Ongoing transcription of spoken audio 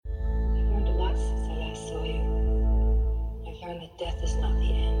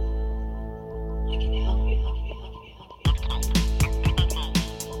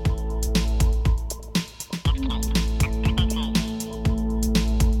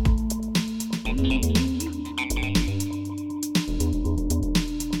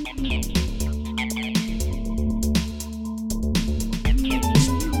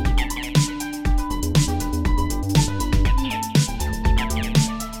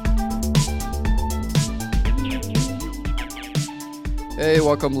Hey,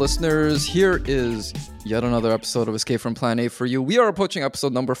 welcome listeners. Here is yet another episode of Escape from Plan A for you. We are approaching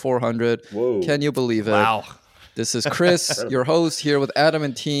episode number 400. Whoa. Can you believe it? Wow. This is Chris, your host, here with Adam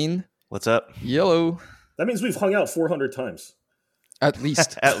and Teen. What's up? Yellow. That means we've hung out 400 times. At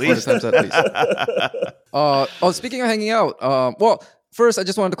least. At least. 400 times at least. Speaking of hanging out, well, first, I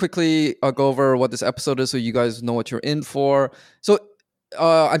just wanted to quickly go over what this episode is so you guys know what you're in for. So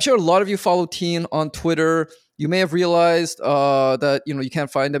I'm sure a lot of you follow Teen on Twitter. You may have realized that you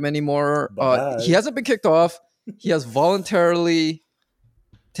can't find him anymore. He hasn't been kicked off. He has voluntarily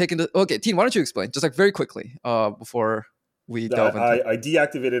taken the... Okay, Teen, why don't you explain? Just like very quickly before we delve into it. I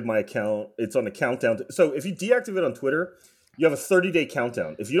deactivated my account. It's on the countdown. So if you deactivate on Twitter, you have a 30-day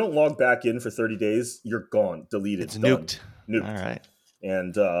countdown. If you don't log back in for 30 days, you're gone, deleted. It's nuked. Nuked. All right.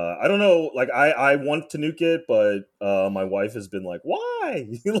 And I don't know, like I want to nuke it, but my wife has been like, why?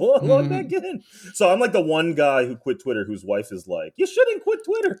 Log back in. So I'm like the one guy who quit Twitter whose wife is like, you shouldn't quit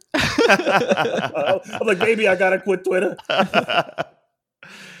Twitter. I'm like, baby, I gotta quit Twitter.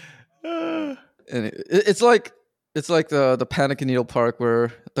 And it's like the Panic in Needle Park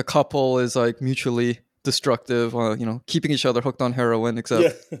where the couple is like mutually destructive, keeping each other hooked on heroin,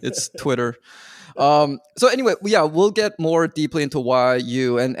 except it's Twitter. So anyway, we'll get more deeply into why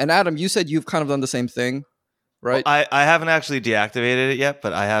you and Adam, you said you've kind of done the same thing, right? Well, I haven't actually deactivated it yet,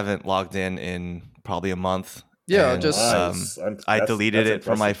 but I haven't logged in probably a month. Yeah, and, just I deleted it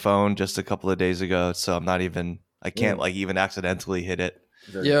from impressive. my phone just a couple of days ago, so I can't like even accidentally hit it.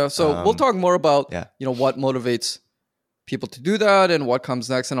 So we'll talk more about yeah. What motivates people to do that and what comes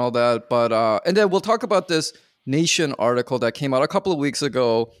next and all that. But and then we'll talk about this Nation article that came out a couple of weeks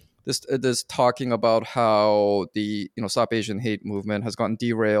ago. This talking about how the Stop Asian Hate movement has gotten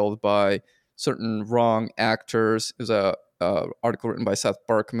derailed by certain wrong actors. It was a article written by Seth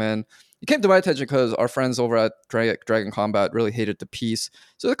Berkman. It came to my attention because our friends over at Dragon Combat really hated the piece.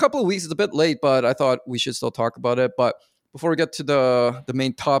 So a couple of weeks, it's a bit late, but I thought we should still talk about it. But before we get to the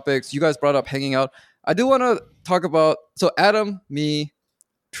main topics, you guys brought up hanging out. I do want to talk about, so Adam, me,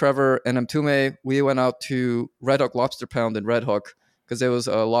 Trevor, and Mtume, we went out to Red Hook Lobster Pound in Red Hook because it was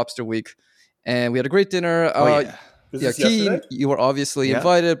a lobster week. And we had a great dinner. Keen, you were obviously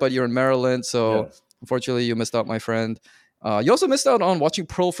invited, but you're in Maryland, so unfortunately you missed out, my friend. You also missed out on watching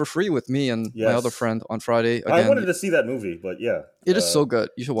Pearl for free with me and my other friend on Friday. Again, I wanted to see that movie, but it is so good.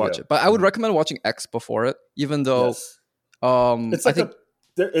 You should watch it. But I would recommend watching X before it, even though it's like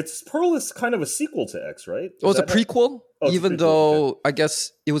Pearl is kind of a sequel to X, right? It's a prequel, even though I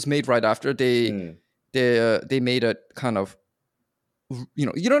guess it was made right after. They made it kind of,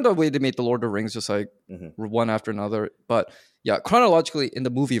 the way they made the Lord of the Rings, just like one after another. But yeah, chronologically in the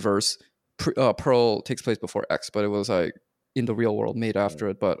movie verse, Pearl takes place before X, but it was like in the real world made after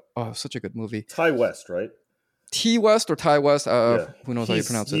it. But such a good movie. Ty West, right? T West or Ty West? Who knows how you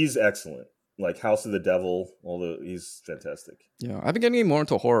pronounce it? He's excellent. Like House of the Devil, he's fantastic. Yeah, I've been getting more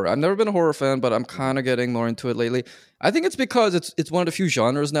into horror. I've never been a horror fan, but I'm kind of getting more into it lately. I think it's because it's one of the few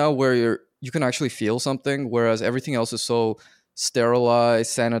genres now where you can actually feel something, whereas everything else is so sterilized,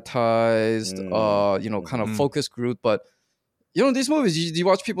 sanitized, kind of focus grouped. But these movies, you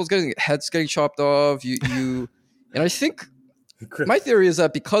watch people's heads getting chopped off. And I think my theory is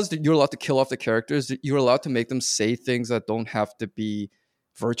that because you're allowed to kill off the characters, you're allowed to make them say things that don't have to be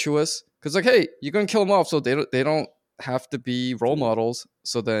virtuous. Because like, hey, you're gonna kill them off, so they don't have to be role models.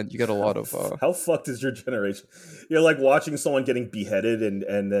 So then you get a lot of. How fucked is your generation? You're like watching someone getting beheaded,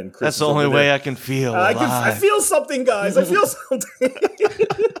 and then Chris that's the only way I can feel. I feel something, guys. I feel something.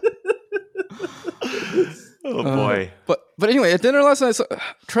 Oh boy! But anyway, at dinner last night, so,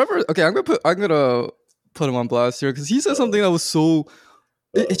 Trevor. Okay, I'm gonna put him on blast here because he said something that was so.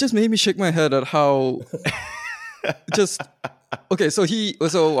 It just made me shake my head at how. Just. Okay, so it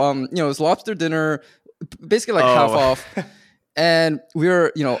was lobster dinner, basically like half off, and we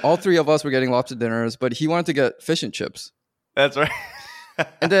were, all three of us were getting lobster dinners, but he wanted to get fish and chips. That's right.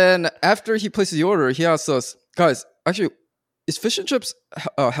 And then after he places the order, he asked us, guys, actually, is fish and chips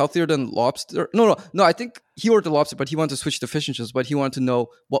healthier than lobster? No. I think he ordered lobster, but he wanted to switch to fish and chips, but he wanted to know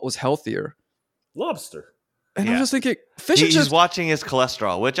what was healthier. Lobster. And I'm just thinking, fish and chips. He's watching his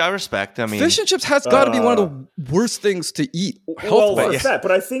cholesterol, which I respect. I mean, fish and chips has got to be one of the worst things to eat. Well, what's that?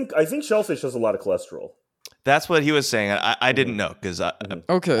 But I think shellfish has a lot of cholesterol. That's what he was saying. I didn't know because I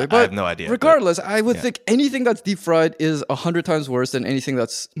have no idea. Regardless, I would think anything that's deep fried is 100 times worse than anything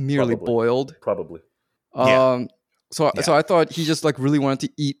that's merely boiled. Probably. So I thought he just like really wanted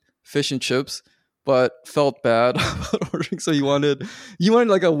to eat fish and chips, but felt bad about ordering. So you wanted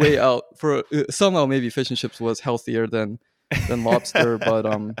like a way out for somehow maybe fish and chips was healthier than lobster. But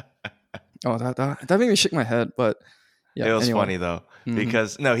that made me shake my head. But Yeah, it was anyway. funny though Mhm.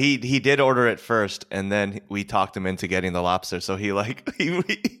 because no, he did order it first, and then we talked him into getting the lobster. So he like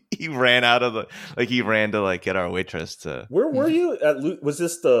he ran out of the he ran to like get our waitress to. Where were you at? Was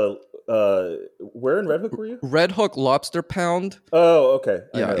this the where in Red Hook were you? Red Hook Lobster Pound. Oh, okay.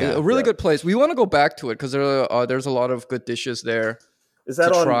 I Yeah, know a that. really Yeah. good place. We want to go back to it because there's a lot of good dishes there. Is that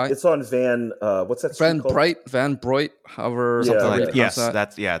to on? try. It's on Van. What's that street called? Van Broit, however, Yeah, Something however you like pronounce yes,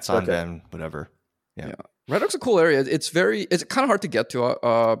 that. it's on Okay. Van whatever. Yeah. Red Hook's a cool area. It's kind of hard to get to.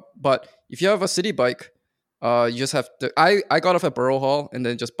 But if you have a city bike, you just have to. I got off at Borough Hall and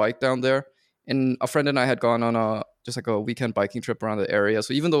then just biked down there. And a friend and I had gone on just like a weekend biking trip around the area.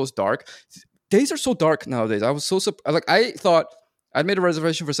 So even though it's dark, days are so dark nowadays. I was so like I thought I'd made a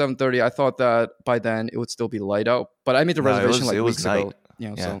reservation for 7:30. I thought that by then it would still be light out, but I made the No, reservation it was weeks night. ago.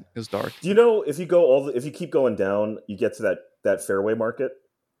 Yeah, Yeah. so it was dark. Do you know if you go if you keep going down, you get to that Fairway Market?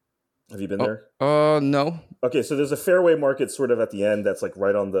 Have you been there? No. Okay, so there's a Fairway Market sort of at the end that's like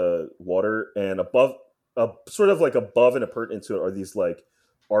right on the water, and above, sort of like above and appurtenant to it are these like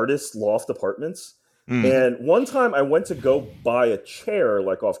artist loft apartments. And one time I went to go buy a chair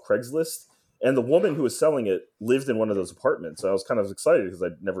like off Craigslist, and the woman who was selling it lived in one of those apartments. So I was kind of excited because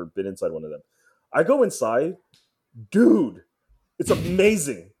I'd never been inside one of them. I go inside, dude, it's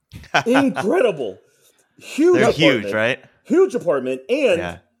amazing, incredible, huge. They're apartment, huge, right? Huge apartment, and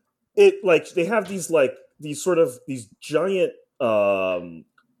Yeah. it like they have these giant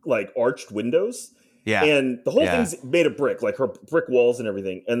like arched windows, Yeah. and the whole Yeah. thing's made of brick, like her brick walls and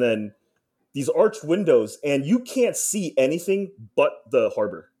everything, and then these arched windows, and you can't see anything but the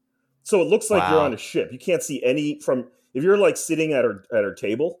harbor. So it looks like you're Wow. on a ship. You can't see any from if you're like sitting at her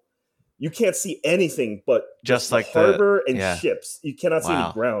table. You can't see anything but Just the like harbor and yeah. ships. You cannot see any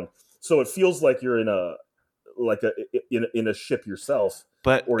Wow. ground. So it feels like you're in a ship yourself.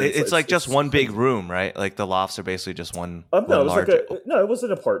 But Or it's like just one big crazy. room, right? Like the lofts are basically just one. No, one it was large. it was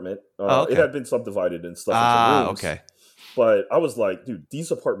an apartment. Okay. It had been subdivided and stuff into rooms. Okay. But I was like, dude,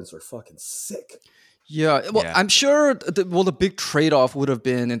 these apartments are fucking sick. Yeah, well, Yeah. I'm sure. The big trade-off would have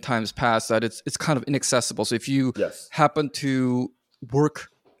been in times past that it's kind of inaccessible. So if you Yes. happen to work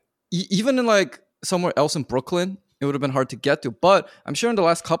even in like somewhere else in Brooklyn, it would have been hard to get to. But I'm sure in the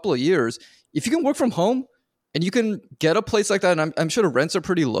last couple of years, if you can work from home and you can get a place like that, and I'm sure the rents are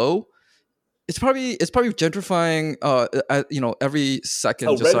pretty low. It's probably gentrifying, every second,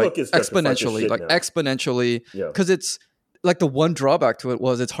 Oh, just Red like Hook is gentrified to exponentially, shit like now. exponentially, Yeah. because it's like the one drawback to it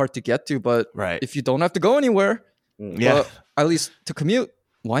was it's hard to get to. But Right. if you don't have to go anywhere, Yeah. well, at least to commute,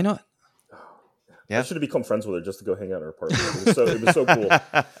 why not? Yeah. I should have become friends with her just to go hang out in her apartment. It was so cool.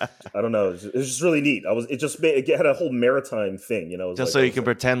 I don't know. It was just really neat. It had a whole maritime thing, you know. It was Just like- so I you was can like,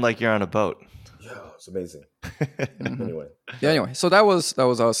 pretend like you're on a boat. Yeah, it's amazing. Mhm. Anyway, Yeah. Anyway, so that was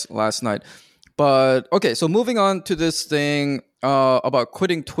us last night. But okay, so moving on to this thing about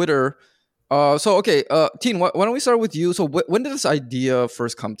quitting Twitter. Teen, why don't we start with you? So when did this idea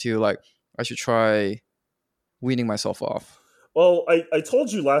first come to you? Like, I should try weaning myself off. well, I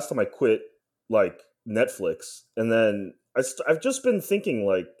told you last time I quit like Netflix, and then I've just been thinking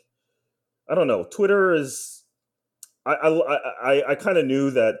like, I don't know. Twitter is. I kind of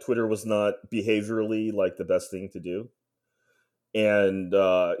knew that Twitter was not behaviorally like the best thing to do, and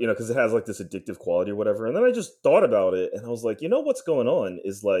because it has like this addictive quality or whatever. And then I just thought about it, and I was like, what's going on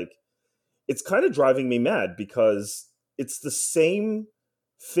is like, it's kind of driving me mad because it's the same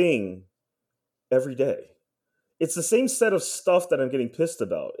thing every day. It's the same set of stuff that I'm getting pissed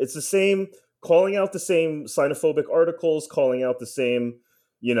about. It's the same calling out the same xenophobic articles, calling out the same,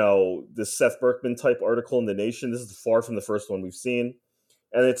 the Seth Berkman type article in The Nation. This is far from the first one we've seen.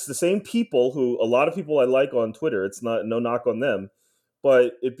 And it's the same people who, a lot of people I like on Twitter, it's not, no knock on them,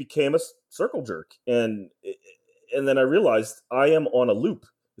 but it became a circle jerk. And then I realized I am on a loop.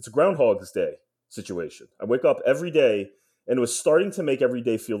 It's a Groundhog's Day situation. I wake up every day and it was starting to make every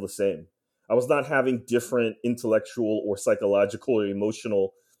day feel the same. I was not having different intellectual or psychological or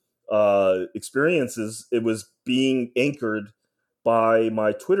emotional experiences. It was being anchored by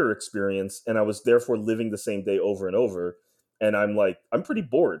my Twitter experience, and I was therefore living the same day over and over. And I'm pretty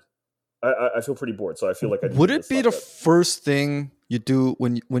bored. I feel pretty bored, so I feel like I Would need it to be stop the that. first thing you do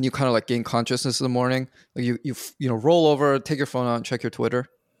when you kind of like gain consciousness in the morning? Like you roll over, take your phone out, and check your Twitter.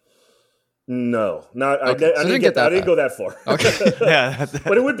 No, not. Okay, I so didn't go that far. Okay. Yeah.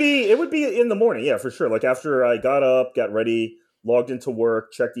 But it would be in the morning, yeah, for sure. Like after I got up, got ready, logged into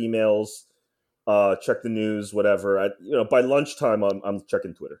work, checked emails, checked the news, whatever. By lunchtime, I'm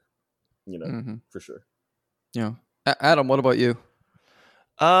checking Twitter. For sure. Yeah. Adam, what about you?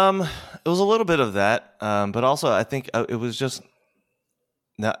 It was a little bit of that, but also I think it was just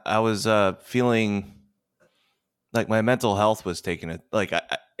I was feeling like my mental health was taking it. Like How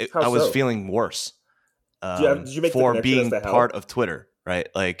I was so? feeling worse Did you make the for connection as being to how? part of Twitter, right?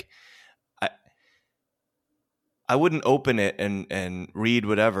 Like I wouldn't open it and read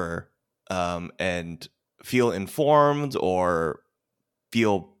whatever and feel informed or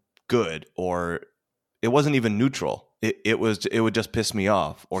feel good, or it wasn't even neutral. It would just piss me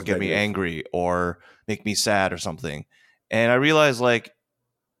off or It's get me negative. angry or make me sad or something. And I realized that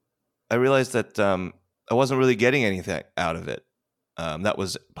I wasn't really getting anything out of it. That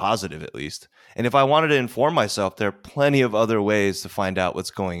was positive, at least. And if I wanted to inform myself, there are plenty of other ways to find out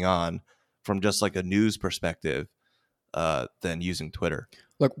what's going on from just like a news perspective than using Twitter.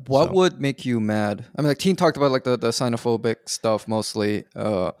 Like, what So- would make you mad? I mean, like, Teen talked about like the xenophobic stuff mostly.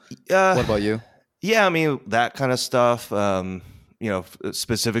 What about you? Yeah, I mean that kind of stuff.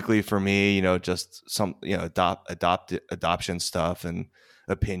 Specifically for me, just some, adoption stuff and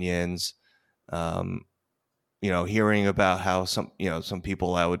opinions. Hearing about how some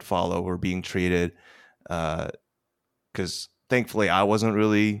people I would follow were being treated. Because thankfully I wasn't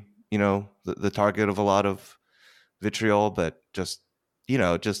really, the target of a lot of vitriol, but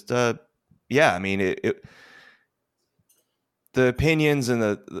yeah. I mean the opinions and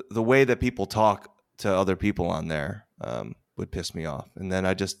the way that people talk to other people on there would piss me off. And then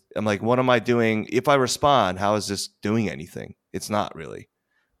I'm like, what am I doing? If I respond, how is this doing anything? It's not really.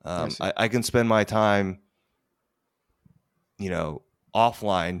 I can spend my time,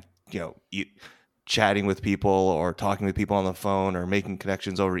 offline, chatting with people or talking with people on the phone or making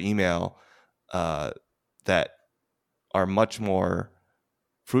connections over email that are much more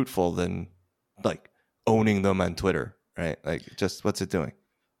fruitful than like owning them on Twitter. Right? Like, just what's it doing?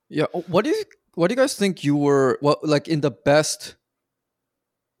 Yeah. What do you guys think you were? Like in the best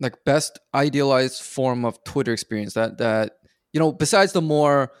idealized form of Twitter experience that besides the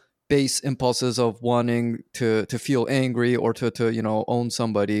more base impulses of wanting to feel angry or to own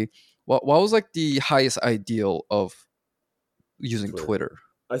somebody, what was like the highest ideal of using Twitter?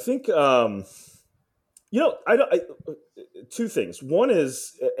 I think two things. One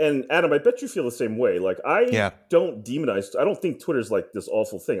is, and Adam, I bet you feel the same way. Like, I don't demonize. I don't think Twitter's like this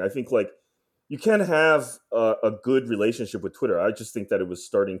awful thing. I think like you can have a good relationship with Twitter. I just think that it was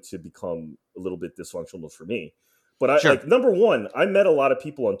starting to become a little bit dysfunctional for me. But like, number one, I met a lot of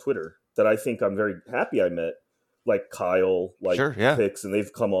people on Twitter that I think I'm very happy I met, like Kyle, like Pix, and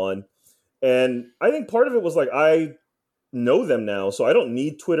they've come on. And I think part of it was like I know them now, so I don't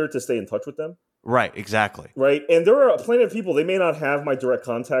need Twitter to stay in touch with them. Right, exactly. Right, and there are plenty of people, they may not have my direct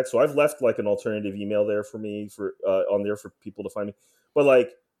contact, so I've left like an alternative email there for me on there for people to find me. But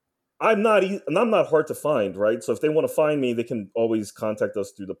like, I'm not hard to find, right? So if they want to find me, they can always contact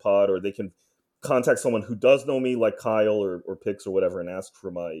us through the pod, or they can contact someone who does know me, like Kyle or Pix or whatever, and ask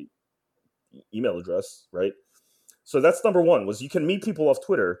for my email address, right? So that's number one, was you can meet people off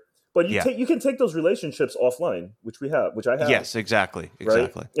Twitter. But you can take those relationships offline, which I have. Yes, exactly.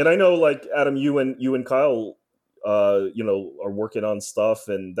 Right? And I know, like, Adam, you and Kyle, are working on stuff,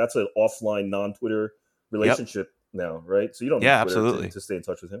 and that's an offline, non-Twitter relationship now, right? So you don't need Twitter to stay in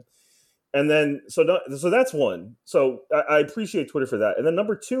touch with him. And then so that's one. So I appreciate Twitter for that. And then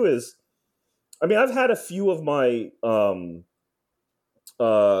number two is, I mean, I've had a few of my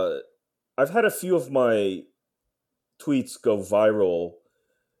tweets go viral.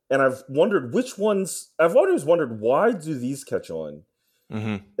 And I've wondered which ones. I've always wondered, why do these catch on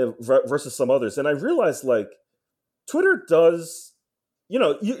versus some others? And I realized, like, Twitter does,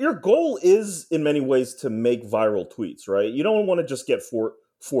 your goal is in many ways to make viral tweets, right? You don't want to just get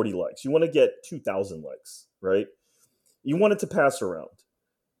 40 likes. You want to get 2,000 likes, right? You want it to pass around.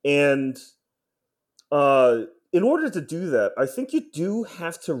 And in order to do that, I think you do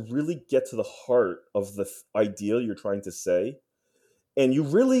have to really get to the heart of the ideal you're trying to say. And you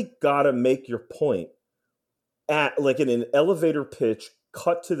really got to make your point at, like, in an elevator pitch,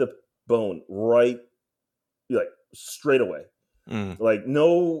 cut to the bone, right? Like, straight away. Like,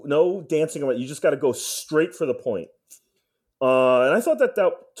 no dancing around. You just got to go straight for the point. And I thought that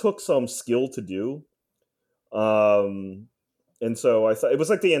took some skill to do. And so I thought it was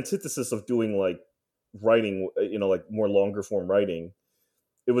like the antithesis of doing, like, writing, like more longer form writing.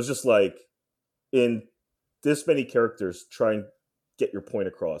 It was just like, in this many characters, trying get your point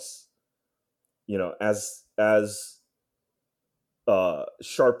across, as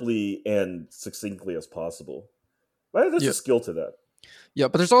sharply and succinctly as possible. There's a skill to that. Yeah,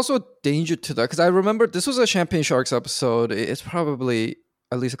 but there's also a danger to that, because I remember this was a Champagne Sharks episode. It's probably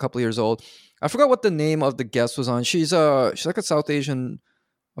at least a couple of years old. I forgot what the name of the guest was on. She's like a South Asian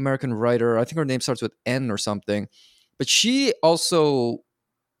American writer. I think her name starts with N or something. But she also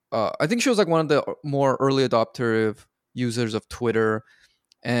I think she was like one of the more early adopter users of Twitter,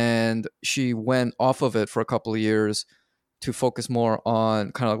 and she went off of it for a couple of years to focus more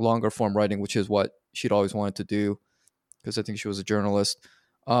on kind of longer form writing, which is what she'd always wanted to do, because I think she was a journalist.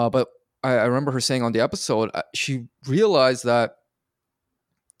 But I remember her saying on the episode, she realized that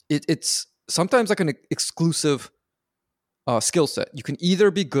it's sometimes like an exclusive skill set. You can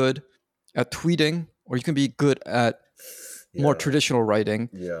either be good at tweeting or you can be good at more traditional writing.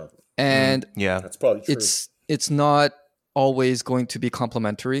 Yeah. And That's probably true. It's not always going to be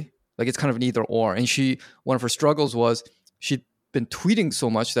complementary. Like it's kind of an either or. And one of her struggles was she'd been tweeting so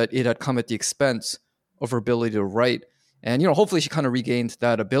much that it had come at the expense of her ability to write. And, hopefully she kind of regained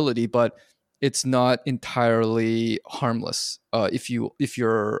that ability, but it's not entirely harmless if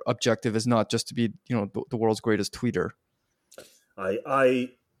your objective is not just to be, the world's greatest tweeter.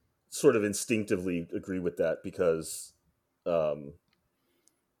 I sort of instinctively agree with that because I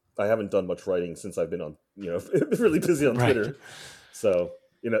haven't done much writing since I've been on, really busy on Twitter. So,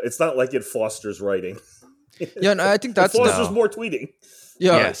 it's not like it fosters writing. Yeah, and I think that's it fosters more tweeting.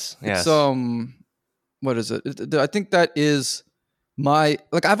 Yeah. Yes. It's, what is it? I think that is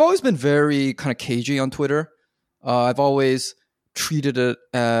I've always been very kind of cagey on Twitter. I've always treated it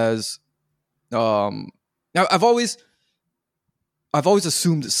as, I've always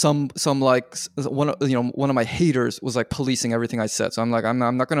assumed some like one of my haters was like policing everything I said. So I'm like, I'm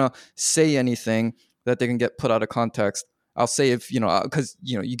not gonna say anything that they can get put out of context. I'll say if because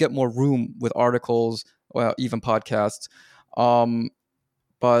you get more room with articles, well, even podcasts.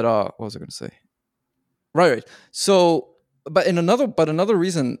 But what was I gonna say? Right. So, but another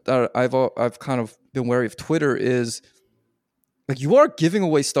reason that I've kind of been wary of Twitter is like you are giving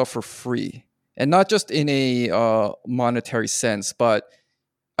away stuff for free. And not just in a monetary sense, but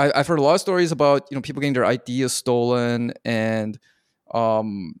I've heard a lot of stories about people getting their ideas stolen and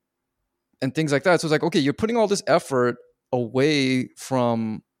things like that. So it's like, okay, you're putting all this effort away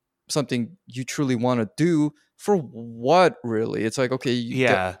from something you truly want to do for what, really? It's like, okay, you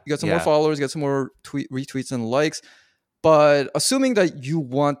get some more followers, get some more retweets and likes, but assuming that you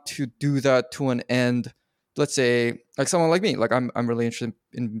want to do that to an end. Let's say like someone like me, like I'm really interested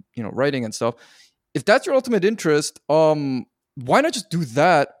in writing and stuff. If that's your ultimate interest, why not just do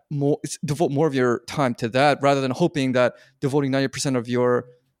that more? Devote more of your time to that rather than hoping that devoting 90% of your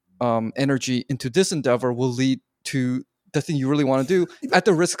energy into this endeavor will lead to the thing you really want to do at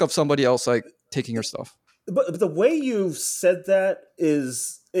the risk of somebody else like taking your stuff. But the way you've said that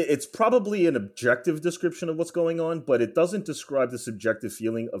it's probably an objective description of what's going on, but it doesn't describe the subjective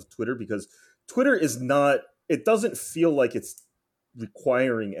feeling of Twitter because Twitter is not, it doesn't feel like it's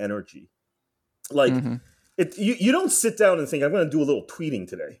requiring energy. Like you don't sit down and think, I'm going to do a little tweeting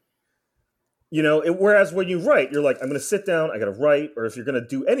today. Whereas when you write, you're like, I'm going to sit down, I got to write. Or if you're going to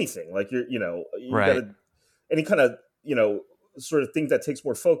do anything, like you got to, any kind of, sort of thing that takes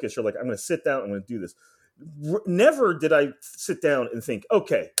more focus, you're like, I'm going to sit down, I'm going to do this. Never did I sit down and think,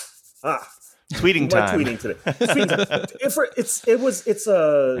 okay, tweeting time. Tweeting today.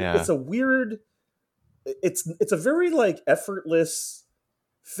 It's a weird. It's a very like effortless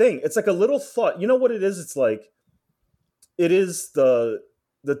thing. It's like a little thought. You know what it is? It's like it is the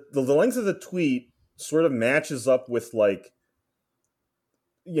length of the tweet sort of matches up with like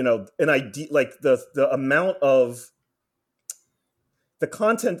an idea, like the amount of the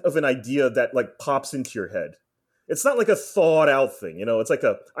content of an idea that like pops into your head. It's not like a thought out thing, it's like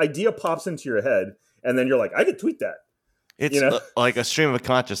a idea pops into your head and then you're like, I could tweet that. It's like a stream of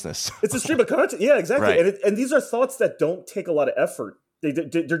consciousness. It's a stream of consciousness. Yeah, exactly. Right. And these are thoughts that don't take a lot of effort.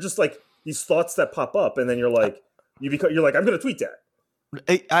 They're just like these thoughts that pop up and then you're like, you're like, I'm going to tweet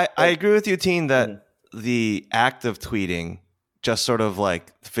that. I agree with you, Teen, that the act of tweeting, just sort of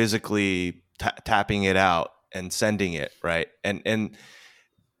like physically tapping it out and sending it, right? And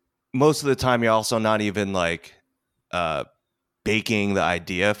most of the time you're also not even like baking the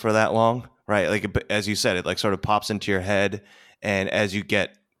idea for that long, right? Like as you said, it like sort of pops into your head, and as you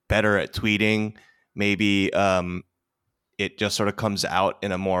get better at tweeting, maybe it just sort of comes out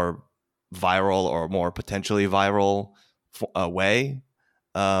in a more viral or more potentially viral way.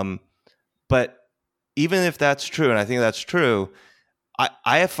 But even if that's true, and I think that's true,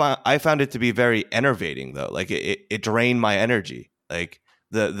 I found it to be very enervating though. Like it drained my energy. Like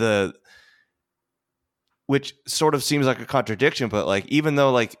the which sort of seems like a contradiction, but like even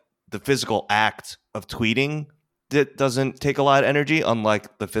though like the physical act of tweeting doesn't take a lot of energy,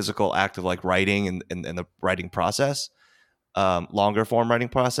 unlike the physical act of like writing and the writing process, longer form writing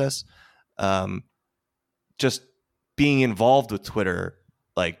process, just being involved with Twitter,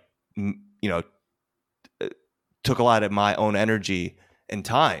 like took a lot of my own energy and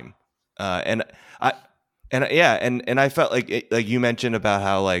time. And I felt like you mentioned about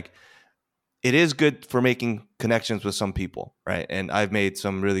how like it is good for making connections with some people, right? And I've made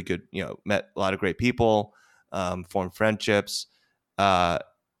some really good, met a lot of great people, formed friendships,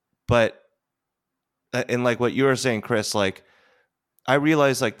 but and like what you were saying, Chris, like I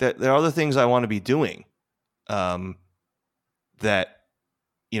realized like that there are other things I want to be doing, that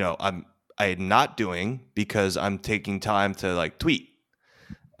I'm not doing because I'm taking time to like tweet,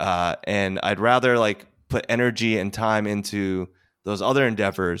 and I'd rather like put energy and time into those other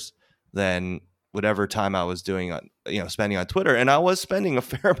endeavors than whatever time I was doing on spending on Twitter. And I was spending a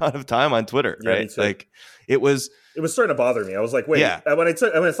fair amount of time on Twitter, Yeah, right? Like it was starting to bother me. I was like, wait, Yeah. when I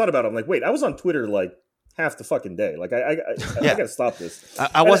thought about it, I'm like, wait, I was on Twitter like half the fucking day. Like I gotta stop this.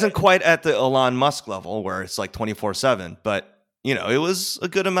 I wasn't quite at the Elon Musk level where it's like 24/7, but it was a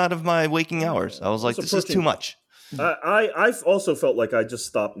good amount of my waking hours. I was like, this is too much. I've also felt like I just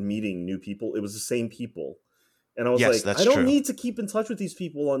stopped meeting new people. It was the same people. And I was Yes, like, that's I don't true. need to keep in touch with these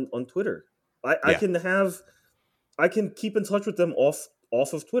people on Twitter. I can keep in touch with them off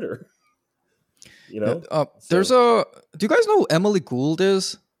of Twitter. There's do you guys know who Emily Gould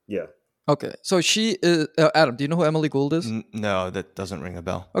is? Yeah. Okay, so she is Adam. Do you know who Emily Gould is? No, that doesn't ring a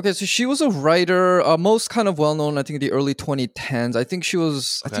bell. Okay, so she was a writer, most kind of well known. I think in the early 2010s. I think she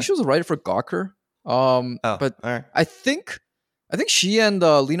was a writer for Gawker. But all right. I think she and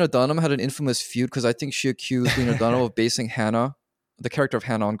Lena Dunham had an infamous feud because I think she accused Lena Dunham of basing Hannah, the character of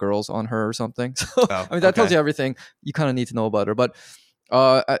Hannah on Girls, on her or something. So I mean that tells you everything you kind of need to know about her. But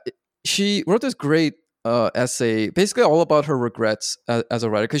she wrote this great essay, basically all about her regrets as a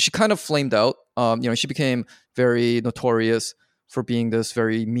writer, because she kind of flamed out. She became very notorious for being this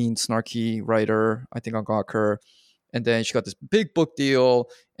very mean, snarky writer, I think on Gawker. And then she got this big book deal,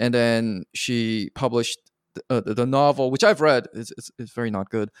 and then she published the novel, which I've read. It's very not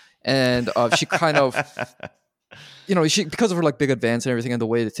good. And she kind of, she, because of her like big advance and everything and the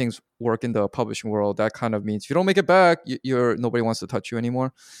way that things work in the publishing world, that kind of means if you don't make it back, you're nobody wants to touch you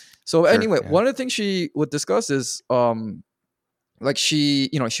anymore. So anyway, one of the things she would discuss is like she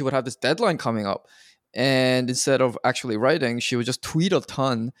would have this deadline coming up, and instead of actually writing, she would just tweet a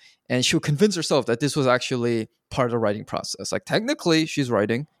ton, and she would convince herself that this was actually part of the writing process. Like technically she's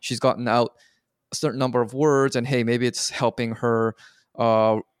writing, she's gotten out a certain number of words, and hey, maybe it's helping her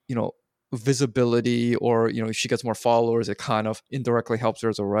visibility, or if she gets more followers, it kind of indirectly helps her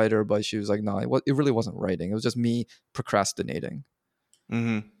as a writer. But she was like, no, it really wasn't writing, it was just me procrastinating.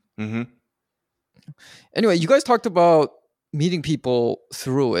 Anyway, you guys talked about meeting people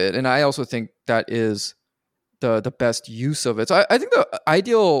through it, and I also think that is the best use of it. So I think the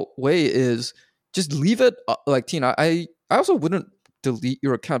ideal way is just leave it like Tina. I also wouldn't delete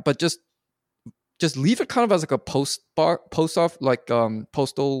your account, but just leave it kind of as like a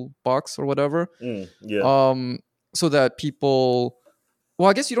postal box or whatever. So that people, well,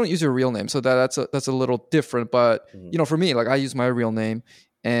 I guess you don't use your real name, so that's a little different. But for me, like I use my real name,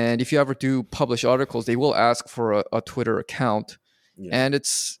 and if you ever do publish articles, they will ask for a Twitter account. And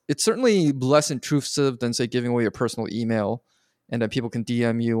it's certainly less intrusive than say giving away your personal email, and then people can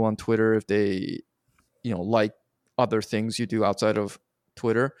DM you on Twitter if they like other things you do outside of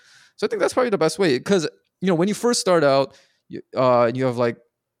Twitter. So I think that's probably the best way, because when you first start out, you have like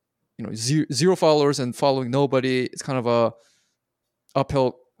zero followers and following nobody. It's kind of a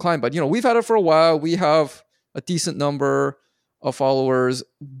uphill climb. But we've had it for a while. We have a decent number of followers,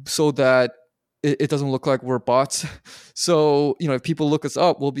 so that it doesn't look like we're bots. So if people look us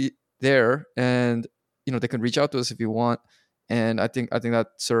up, we'll be there, and they can reach out to us if you want. And I think that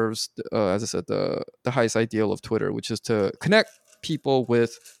serves, as I said, the highest ideal of Twitter, which is to connect people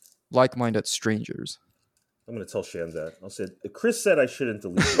with like-minded strangers. I'm going to tell Shan that. I'll say, Chris said I shouldn't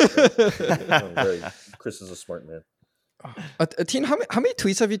delete it. Chris is a smart man. Teen, how many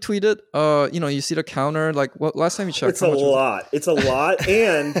tweets have you tweeted? You see the counter. Like, what last time you checked? It's a lot. It's a lot,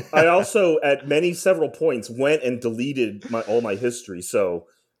 and I also at several points went and deleted all my history. So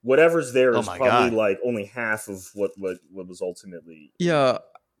whatever's there is probably like only half of what was ultimately. Yeah,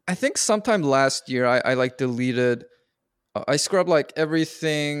 I think sometime last year I like deleted. I scrubbed like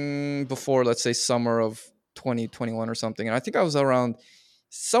everything before, let's say, summer of 2021 or something, and I think I was around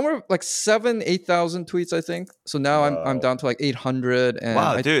somewhere like 8,000 tweets, I think. So now I'm down to like 800.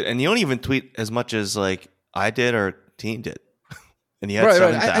 And dude! And you don't even tweet as much as like I did or Teen did, and you had right.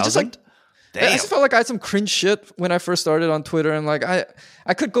 7,000. I just felt like I had some cringe shit when I first started on Twitter, and like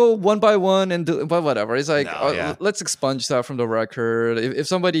I could go one by one and do, but whatever. It's like let's expunge that from the record. If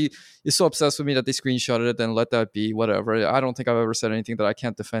somebody is so obsessed with me that they screenshotted it, then let that be. Whatever. I don't think I've ever said anything that I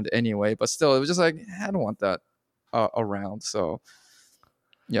can't defend anyway. But still, it was just like I don't want that around. So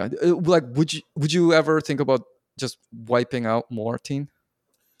Yeah, like would you ever think about just wiping out more, Teen?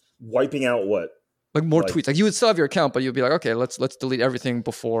 Wiping out what? Like more tweets. Like you would still have your account, but you'd be like, okay, let's delete everything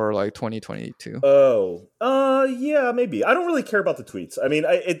before like 2022. Yeah, maybe. I don't really care about the tweets. I mean,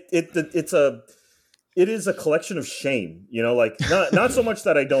 it is a collection of shame, you know, like not so much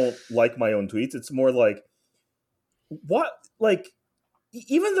that I don't like my own tweets. It's more like, what, like,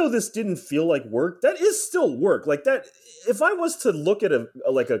 even though this didn't feel like work, that is still work. Like that, if I was to look at a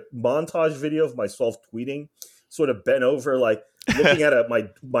montage video of myself tweeting, sort of bent over, like looking at my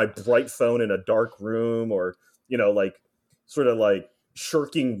bright phone in a dark room, or, you know, like sort of like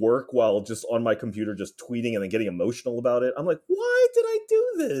shirking work while just on my computer, just tweeting and then getting emotional about it. I'm like, why did I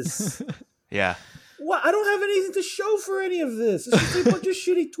do this? Yeah. What? I don't have anything to show for any of this. It's just a bunch of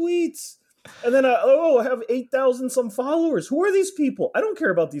shitty tweets. And then, I have 8,000 some followers. Who are these people? I don't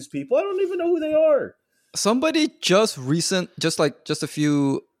care about these people. I don't even know who they are. Somebody just a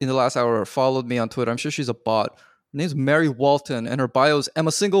few in the last hour followed me on Twitter. I'm sure she's a bot. Her name's Mary Walton, and her bio is, "I'm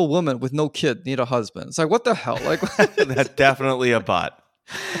a single woman with no kid, need a husband." It's like, what the hell? Like, that's definitely a bot.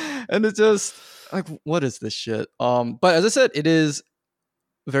 And it's just like, what is this shit? But as I said, it is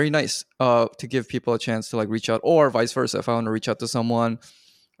very nice to give people a chance to like reach out, or vice versa. If I want to reach out to someone,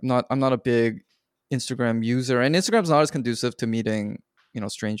 I'm not a big Instagram user, and Instagram's not as conducive to meeting, you know,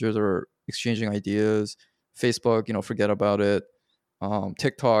 strangers or exchanging ideas. Facebook, you know, forget about it.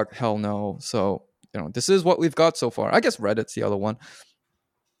 TikTok, hell no. So, you know, this is what we've got so far. I guess Reddit's the other one.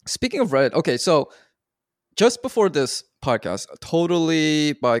 Speaking of Reddit, okay, so just before this podcast,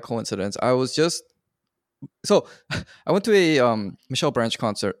 totally by coincidence, I went to a Michelle Branch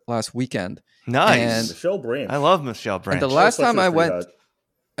concert last weekend. Nice. And Michelle Branch. I love Michelle Branch. And the last time I went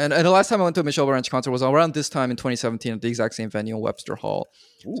to a Michelle Branch concert was around this time in 2017 at the exact same venue in Webster Hall.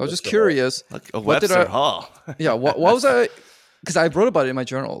 Ooh, so I was just curious. Webster Hall. Yeah, what was I? Because I wrote about it in my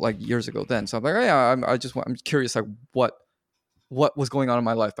journal like years ago then. So I'm like, oh, yeah, I'm curious like what was going on in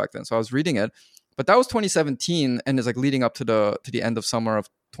my life back then. So I was reading it. But that was 2017, and it's like leading up to the end of summer of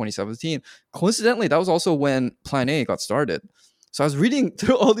 2017. Coincidentally, that was also when Plan A got started. So I was reading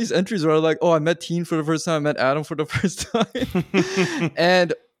through all these entries where I was like, oh, I met Teen for the first time, I met Adam for the first time.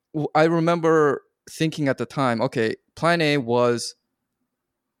 And I remember thinking at the time, okay, Plan A was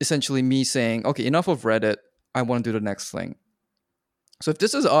essentially me saying, okay, enough of Reddit, I want to do the next thing. So if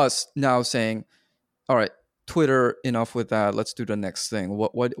this is us now saying, all right, Twitter, enough with that, let's do the next thing.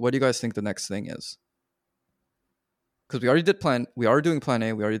 What do you guys think the next thing is? Because we are doing Plan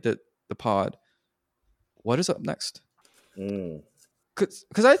A, we already did the pod. What is up next?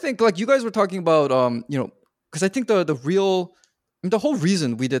 Because I think, like, you guys were talking about, you know, because I think the whole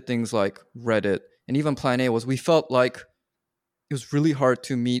reason we did things like Reddit and even Plan A was we felt like it was really hard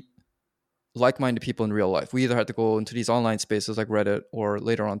to meet like-minded people in real life. We either had to go into these online spaces like Reddit or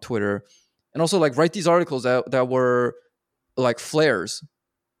later on Twitter, and also like write these articles that were like flares,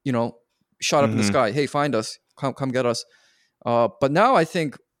 you know, shot up in the sky. Hey, find us, come get us. But now I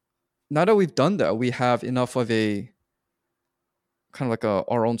think, now that we've done that, we have enough of a kind of like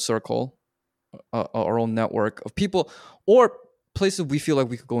our own circle, our own network of people, or places we feel like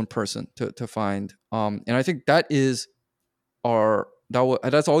we could go in person to find. And I think that is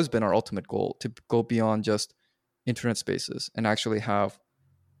that's always been our ultimate goal, to go beyond just internet spaces and actually have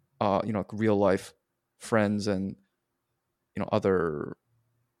you know, real life friends and, you know, other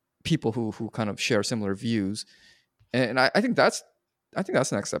people who kind of share similar views. And I think that's the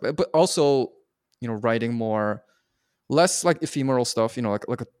next step. But also, you know, writing less like ephemeral stuff, you know,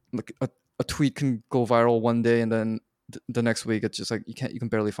 like a tweet can go viral one day and then the next week it's just like you can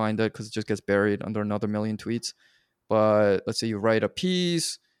barely find it because it just gets buried under another million tweets. But let's say you write a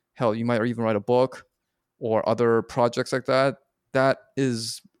piece, hell, you might even write a book or other projects like that. That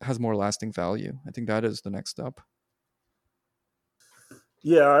has more lasting value. I think that is the next step.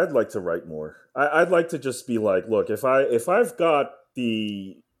 Yeah, I'd like to write more. I'd like to just be like, look, if I've got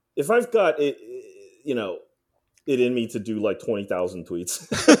it, you know, it in me to do like 20,000 tweets.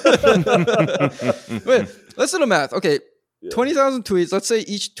 Wait, let's do the math. Okay, yeah. 20,000 tweets. Let's say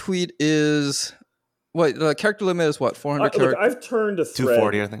each tweet is what? The character limit is what? 400 characters. I've turned a thread.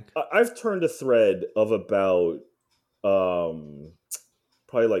 240, I think. I've turned a thread of about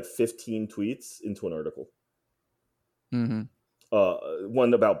probably like 15 tweets into an article.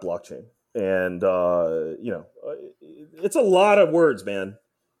 One about blockchain, and you know, it's a lot of words, man.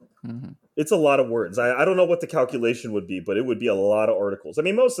 It's a lot of words. I don't know what the calculation would be, but it would be a lot of articles. I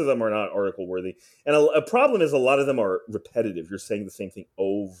mean, most of them are not article worthy, and a problem is a lot of them are repetitive. You're saying the same thing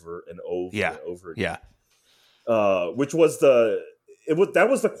over and over and over again. Which was that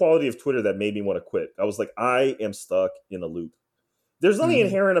was the quality of Twitter that made me want to quit. I was like, I am stuck in a loop. There's nothing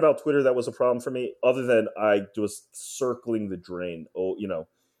inherent about Twitter that was a problem for me, other than I was circling the drain,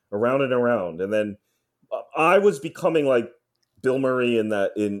 around and around, and then I was becoming like Bill Murray in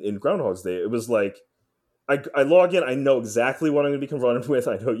in Groundhog's Day. It was like I log in, I know exactly what I'm going to be confronted with.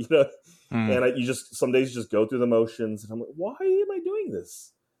 I know, and you just some days you just go through the motions, and I'm like, why am I doing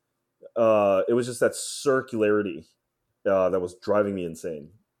this? It was just that circularity that was driving me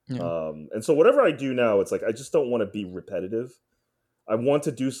insane. Yeah. And so whatever I do now, it's like I just don't want to be repetitive. I want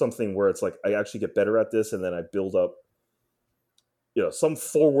to do something where it's like I actually get better at this, and then I build up, some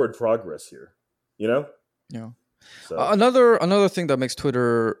forward progress here. Yeah. So. Another thing that makes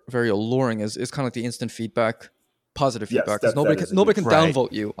Twitter very alluring is kind of like the instant feedback, positive feedback, because nobody can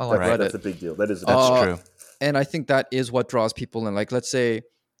downvote you on Reddit. That's a big deal. That's true. And I think that is what draws people in. Like, let's say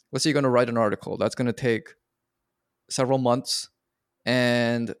you're going to write an article that's going to take several months,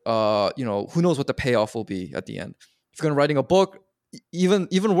 and who knows what the payoff will be at the end. If you're going to writing a book, even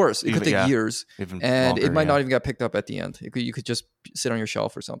worse, it could take years, and it might not even get picked up at the end. You could just sit on your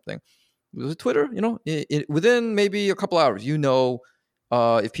shelf or something. With Twitter, within maybe a couple hours,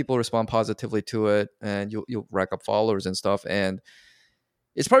 if people respond positively to it, and you'll rack up followers and stuff. And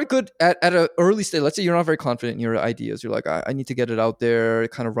it's probably good at an early stage. Let's say you're not very confident in your ideas. You're like, I need to get it out there,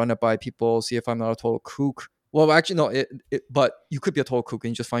 kind of run it by people, see if I'm not a total kook. Well, actually, no, but you could be a total kook,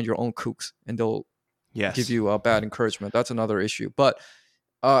 and you just find your own kooks, and they'll give you bad encouragement. That's another issue. But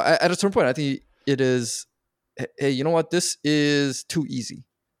at a certain point, I think it is, hey, you know what? This is too easy.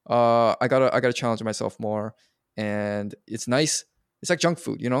 I gotta challenge myself more, and it's nice. It's like junk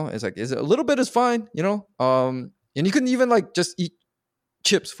food, It's like a little bit is fine, And you can even like just eat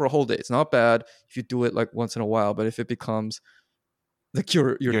chips for a whole day. It's not bad if you do it like once in a while. But if it becomes like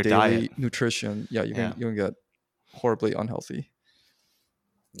your daily diet. Nutrition, you can get horribly unhealthy.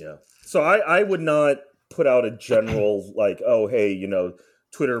 Yeah. So I would not put out a general like, oh hey,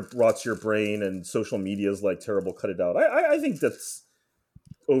 Twitter rots your brain and social media is like terrible. Cut it out. I think that's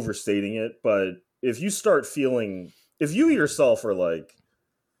overstating it, but if you start feeling, if you yourself are like,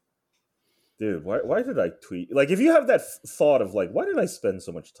 dude, why did I tweet? Like, if you have that thought of like, why did I spend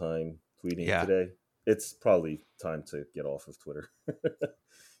so much time tweeting today? It's probably time to get off of Twitter.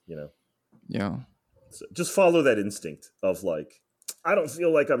 Yeah. So just follow that instinct of like, I don't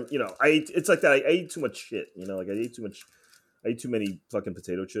feel like I'm, it's like that. I ate too much shit, like I ate too many fucking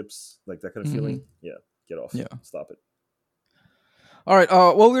potato chips, like that kind of feeling. Yeah. Get off. Yeah. Stop it. All right.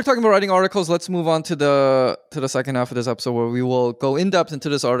 Well, we were talking about writing articles. Let's move on to the second half of this episode, where we will go in depth into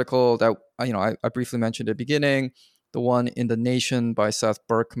this article that I briefly mentioned at the beginning, the one in The Nation by Seth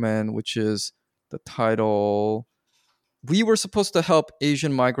Berkman, which is the title: "We were supposed to help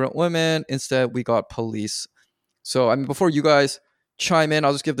Asian migrant women. Instead, we got police." So, before you guys chime in,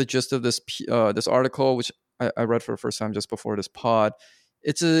 I'll just give the gist of this article, which I read for the first time just before this pod.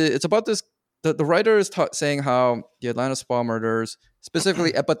 It's about this. The writer is saying how the Atlanta spa murders,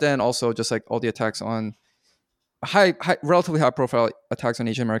 specifically, but then also just like all the attacks on relatively high profile attacks on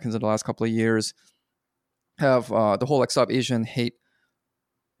Asian Americans in the last couple of years, have the whole like Stop Asian hate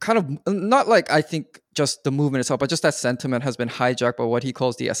kind of, not like I think just the movement itself, but just that sentiment has been hijacked by what he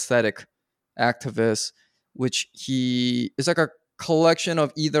calls the aesthetic activists, which he is like a collection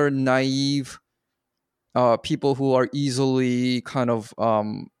of either naive people who are easily kind of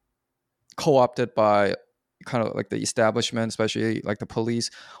co-opted by kind of like the establishment, especially like the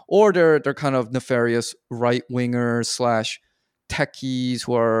police, or they're kind of nefarious right-wingers / techies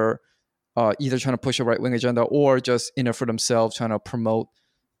who are either trying to push a right-wing agenda or just in it for themselves, trying to promote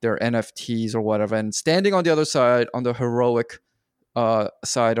their NFTs or whatever. And standing on the other side, on the heroic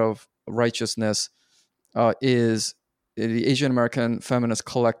side of righteousness, is the Asian American Feminist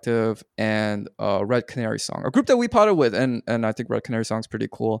Collective and Red Canary Song, a group that we potted with, and I think Red Canary Song is pretty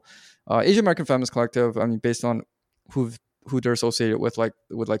cool. Asian American Feminist Collective, based on who they're associated with like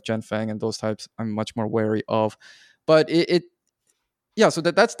Jen Fang and those types, I'm much more wary of. But so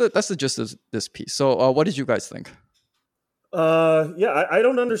that's the gist of this piece. So what did you guys think? I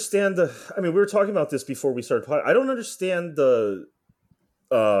don't understand we were talking about this before we started. I don't understand the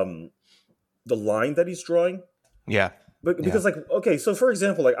line that he's drawing. Yeah. Because like, okay, so for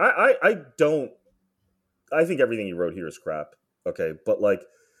example, like I think everything he wrote here is crap. Okay. But like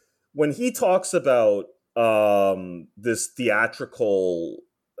when he talks about this theatrical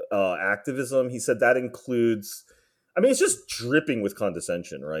activism, he said that includes, it's just dripping with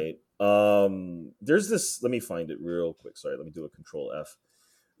condescension, right? There's this, let me find it real quick. Sorry, let me do a Control F.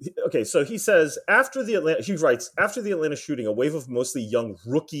 Okay, so he says, after the Atlanta shooting, a wave of mostly young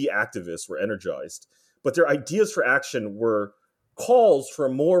rookie activists were energized, but their ideas for action were calls for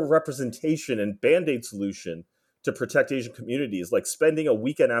more representation and Band-Aid solution to protect Asian communities, like spending a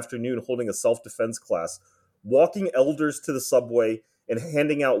weekend afternoon holding a self-defense class, walking elders to the subway, and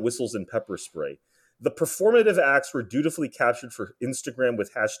handing out whistles and pepper spray. The performative acts were dutifully captured for Instagram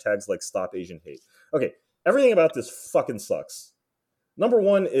with hashtags like Stop Asian Hate. Okay, everything about this fucking sucks. Number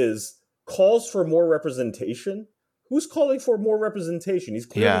one is calls for more representation. Who's calling for more representation? He's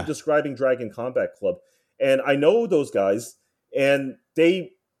clearly describing Dragon Combat Club. And I know those guys, and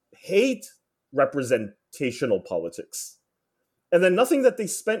they hate representational politics. And then nothing that they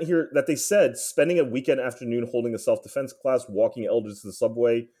spent here, that they said, spending a weekend afternoon holding a self-defense class, walking elders to the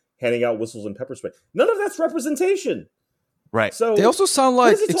subway, handing out whistles and pepper spray. None of that's representation. Right. So they also sound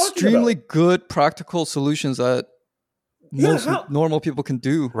like extremely good practical solutions that most normal people can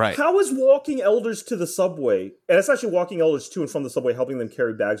do. Right. How is walking elders to the subway, and it's actually walking elders to and from the subway, helping them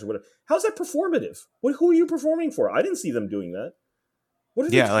carry bags or whatever, how's that performative? Who are you performing for? I didn't see them doing that. What are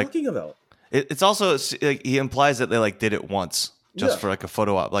they talking about? It's also, like, he implies that they like did it once just for like a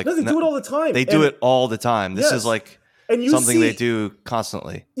photo op. Like, no, they do it all the time. They do it all the time. This is like something they do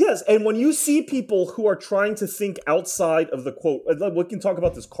constantly. Yes, and when you see people who are trying to think outside of the quote, we can talk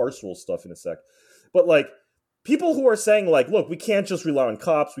about this carceral stuff in a sec, but like people who are saying like, look, we can't just rely on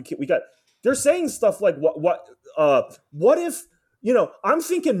cops. They're saying stuff like what if, you know, I'm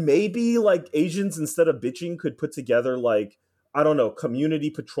thinking maybe like Asians, instead of bitching, could put together like, I don't know, community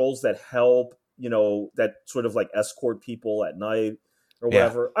patrols that help, you know, that sort of like escort people at night or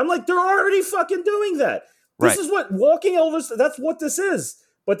whatever. I'm like, they're already fucking doing that. This is what walking elders, that's what this is.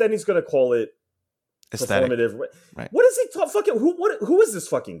 But then he's going to call it aesthetic. Performative. Right. What is he fucking, who is this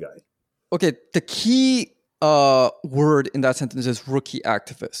fucking guy? Okay, the key word in that sentence is rookie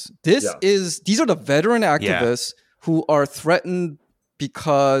activists. These are the veteran activists who are threatened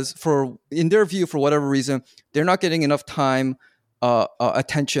because, in their view, for whatever reason, they're not getting enough time,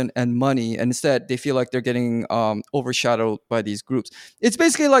 attention, and money, and instead they feel like they're getting overshadowed by these groups. It's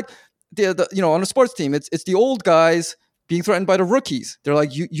basically like the on a sports team, it's the old guys being threatened by the rookies. They're like,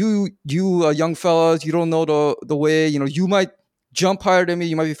 you young fellas, you don't know the way. You know, you might jump higher than me,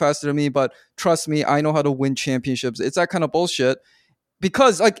 you might be faster than me, but trust me, I know how to win championships. It's that kind of bullshit.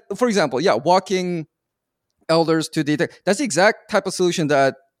 Because, like, for example, walking elders to that's the exact type of solution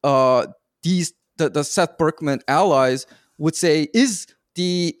that the Seth Berkman allies would say is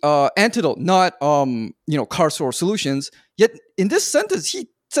the antidote, not carceral solutions. Yet in this sentence, he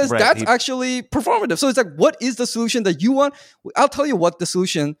says that's actually performative. So it's like, what is the solution that you want? I'll tell you what the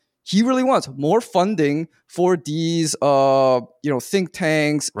solution he really wants: more funding for these think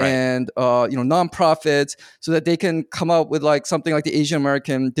tanks and nonprofits, so that they can come up with like something like the Asian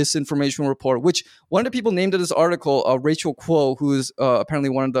American Disinformation Report, which one of the people named in this article, Rachel Kuo, who's apparently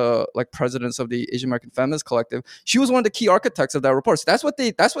one of the like presidents of the Asian American Feminist Collective, she was one of the key architects of that report. So that's what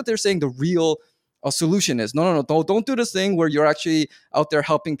they're saying the real solution is. No, don't do this thing where you're actually out there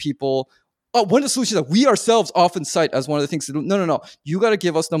helping people. One of the solutions that we ourselves often cite as one of the things to do. No. You got to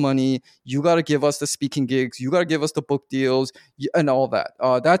give us the money. You got to give us the speaking gigs. You got to give us the book deals and all that.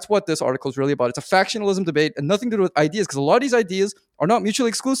 That's what this article is really about. It's a factionalism debate and nothing to do with ideas, because a lot of these ideas are not mutually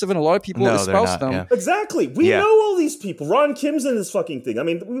exclusive and a lot of people espouse them. Yeah. Exactly. We know all these people. Ron Kim's in this fucking thing. I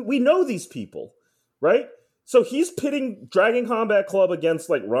mean, we know these people, right? So he's pitting Dragon Combat Club against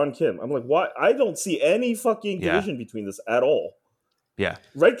like Ron Kim. I'm like, why? I don't see any fucking division between this at all. Yeah.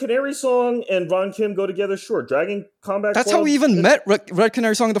 Red Canary Song and Ron Kim go together, sure. Dragon Combat That's Club, how we even met Red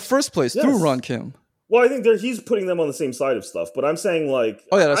Canary Song in the first place, through Ron Kim. Well, I think he's putting them on the same side of stuff, but I'm saying like...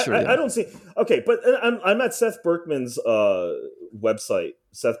 Oh, yeah, that's true. I don't see... Okay, but I'm at Seth Berkman's website,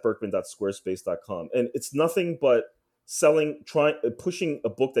 sethberkman.squarespace.com, and it's nothing but pushing a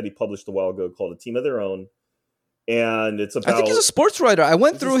book that he published a while ago called A Team of Their Own. And it's about... I think he's a sports writer. I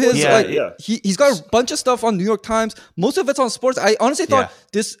went through his... He's got a bunch of stuff on New York Times. Most of it's on sports. I honestly thought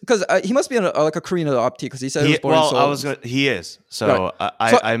this... Because he must be like a Korean adoptee, because he said he was born in Seoul. He is. So,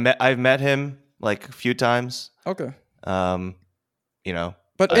 I've met him like a few times. Okay. But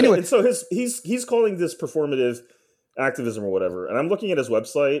anyway... And so he's calling this performative activism or whatever. And I'm looking at his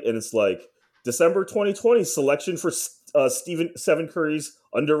website, and it's like, December 2020 selection for Stephen Curry's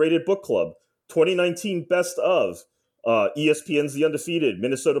Underrated Book Club. 2019 Best of, ESPN's The Undefeated,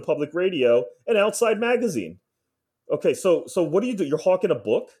 Minnesota Public Radio, and Outside Magazine. Okay, so what do? You're hawking a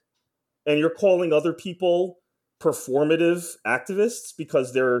book, and you're calling other people performative activists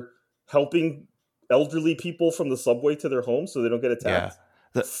because they're helping elderly people from the subway to their homes so they don't get attacked?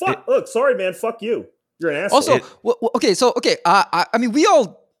 Yeah. Look, sorry, man, fuck you. You're an asshole. Also, I mean, we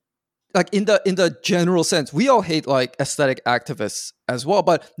all... Like in the general sense, we all hate like aesthetic activists as well.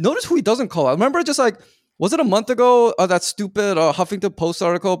 But notice who he doesn't call out. Remember, just like, was it a month ago, that stupid Huffington Post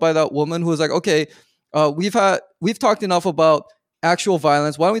article by that woman who was like, okay, we've talked enough about actual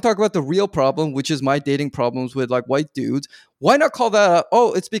violence. Why don't we talk about the real problem, which is my dating problems with like white dudes? Why not call that up?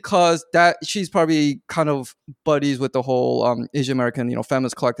 Oh, it's because that she's probably kind of buddies with the whole Asian American,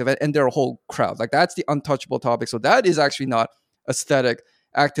 feminist collective and their whole crowd. Like that's the untouchable topic. So that is actually not aesthetic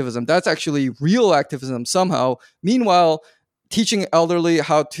activism. That's actually real activism somehow. Meanwhile, teaching elderly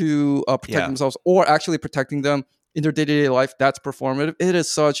how to protect themselves or actually protecting them in their day-to-day life, that's performative. It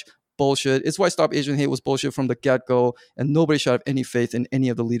is such bullshit. It's why Stop Asian Hate was bullshit from the get-go, and nobody should have any faith in any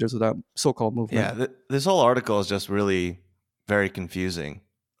of the leaders of that so-called movement. Yeah, this whole article is just really very confusing.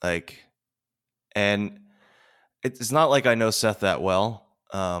 And it's not like I know Seth that well,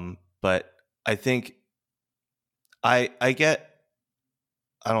 but I think I get,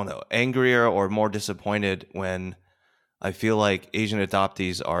 I don't know, angrier or more disappointed when I feel like Asian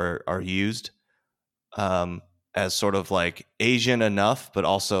adoptees are used as sort of like Asian enough, but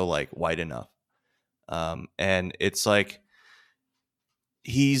also like white enough. And it's like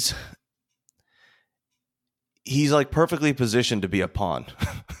he's like perfectly positioned to be a pawn.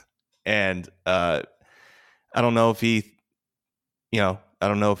 And I don't know if he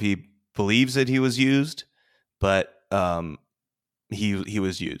believes that he was used, but he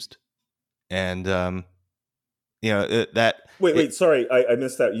was used. And that wait, sorry, I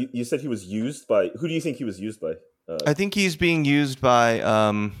missed that. You said he was used by, who do you think he was used by? I think he's being used by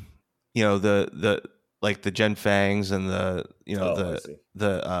the like the Jen Fangs and the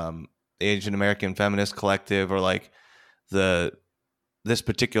Asian American Feminist Collective, or like this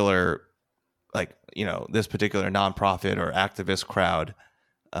particular nonprofit or activist crowd,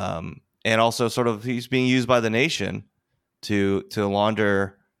 and also sort of he's being used by the nation to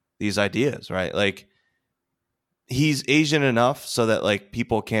launder these ideas, right? Like he's Asian enough so that like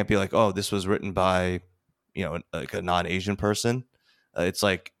people can't be like, oh, this was written by like a non-Asian person. It's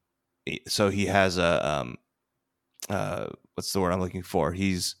like, so he has a what's the word I'm looking for?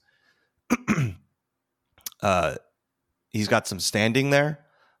 He's he's got some standing there,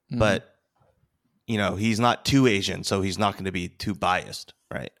 but he's not too Asian, so he's not going to be too biased,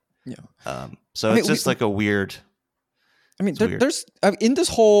 right? Yeah. So it's just like a weird. I mean, there's in this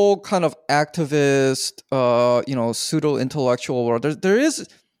whole kind of activist, pseudo intellectual world. There is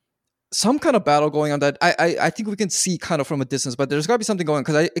some kind of battle going on that I think we can see kind of from a distance, but there's got to be something going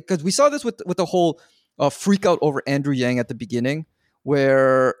on because we saw this with the whole freak out over Andrew Yang at the beginning,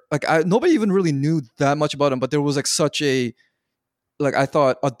 where like nobody even really knew that much about him, but there was like such a, like I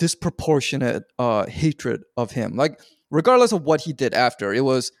thought, a disproportionate hatred of him. Like regardless of what he did after, it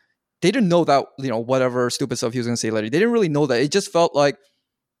was, they didn't know that, whatever stupid stuff he was going to say later, they didn't really know that. It just felt like,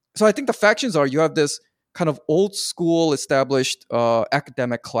 so I think the factions are, you have this kind of old school established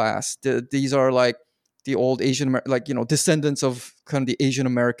academic class. These are like the old Asian, like, descendants of kind of the Asian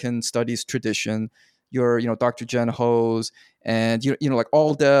American studies tradition. Your, Dr. Jen Ho's and, like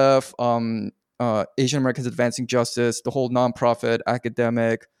All Def, Asian Americans Advancing Justice, the whole nonprofit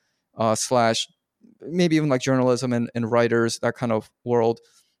academic slash maybe even like journalism and writers, that kind of world.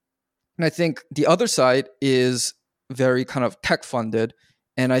 And I think the other side is very kind of tech funded.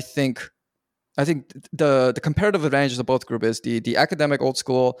 And I think the comparative advantages of both groups is the academic old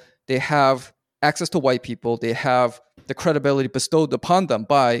school, they have access to white people, they have the credibility bestowed upon them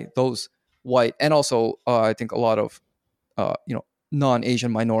by those white, and also I think a lot of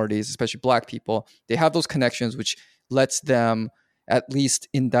non-Asian minorities, especially Black people, they have those connections, which lets them, at least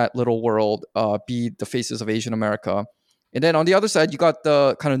in that little world, be the faces of Asian America. And then on the other side, you got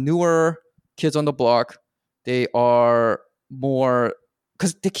the kind of newer kids on the block. They are more,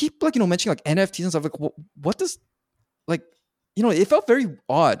 because they keep like, mentioning like NFTs and stuff. Like, what does, like, it felt very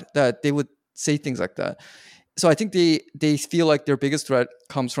odd that they would say things like that. So I think they feel like their biggest threat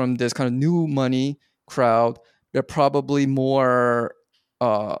comes from this kind of new money crowd. They're probably more,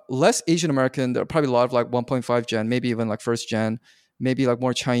 less Asian American. There are probably a lot of like 1.5 gen, maybe even like first gen, maybe like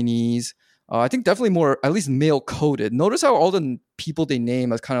more Chinese. I think definitely more, at least male coded. Notice how all the people they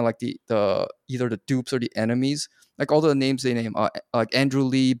name as kind of like the either the dupes or the enemies. Like all the names they name, like Andrew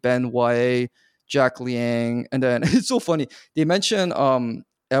Lee, Ben Wai, Jack Liang, and then it's so funny. They mention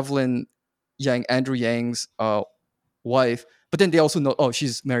Evelyn Yang, Andrew Yang's wife, but then they also know, oh,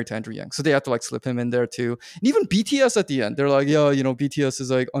 she's married to Andrew Yang, so they have to like slip him in there too. And even BTS at the end, they're like, yeah, BTS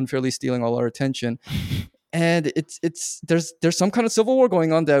is like unfairly stealing all our attention. And it's there's some kind of civil war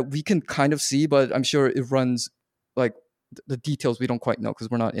going on that we can kind of see, but I'm sure it runs like the details we don't quite know because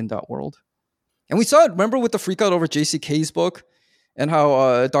we're not in that world. And we saw it, remember, with the freak out over JCK's book and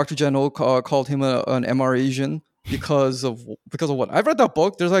how Dr. Jen Ho called him an MR Asian because of what? I've read that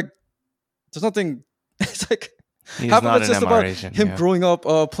book. There's nothing. It's like He's half of not it's an just about MR-Asian, him yeah. growing up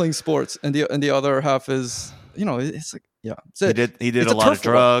playing sports, and the other half is, it's like, yeah. He did it's a lot of turf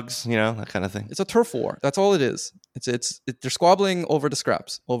war. drugs, that kind of thing. It's a turf war. That's all it is. They're squabbling over the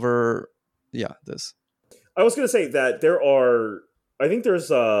scraps, over this. I was going to say that I think there's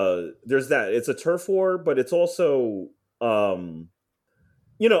that. It's a turf war, but it's also, I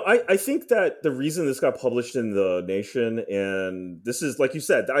think that the reason this got published in the Nation, and this is, like you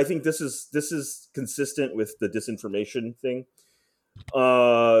said, I think this is consistent with the disinformation thing.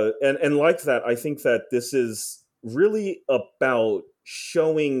 And like that, I think that this is really about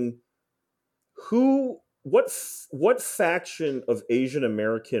showing what faction of Asian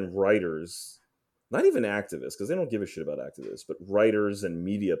American writers, not even activists, because they don't give a shit about activists, but writers and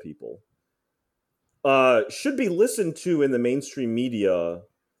media people, should be listened to in the mainstream media,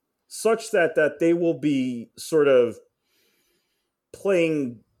 such that they will be sort of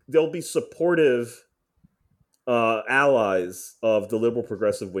they'll be supportive allies of the liberal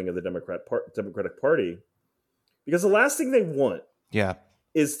progressive wing of the Democratic Party, because the last thing they want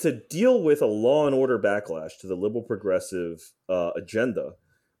is to deal with a law and order backlash to the liberal progressive agenda,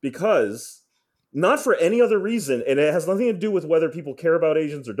 because not for any other reason, and it has nothing to do with whether people care about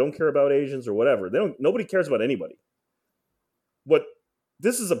Asians or don't care about Asians or whatever. Nobody cares about anybody. What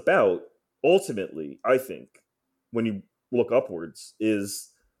this is about, ultimately, I think, when you look upwards, is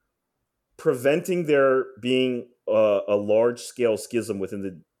preventing there being a large-scale schism within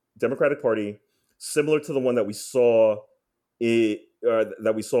the Democratic Party, similar to the one that we saw in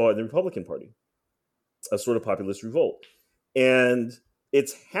the Republican Party, a sort of populist revolt. And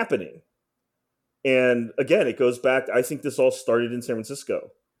it's happening. And again, it goes back, I think this all started in San Francisco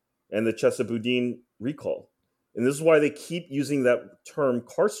and the Chesa Boudin recall. And this is why they keep using that term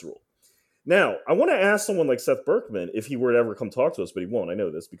carceral. Now, I want to ask someone like Seth Berkman if he were to ever come talk to us, but he won't. I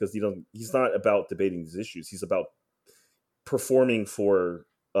know this because he's not about debating these issues. He's about performing for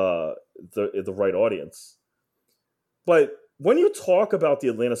the right audience. But when you talk about the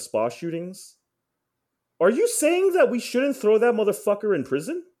Atlanta spa shootings, are you saying that we shouldn't throw that motherfucker in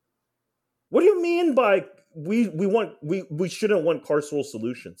prison? What do you mean by we shouldn't want carceral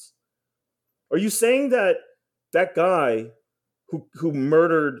solutions? Are you saying that guy who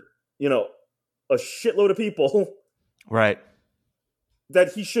murdered, a shitload of people, right,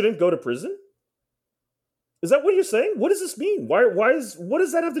 that he shouldn't go to prison? Is that what you're saying? What does this mean? What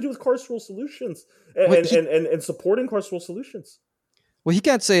does that have to do with carceral solutions and supporting carceral solutions? Well, he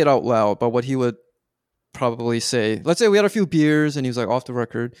can't say it out loud, but what he would probably say, let's say we had a few beers and he was like off the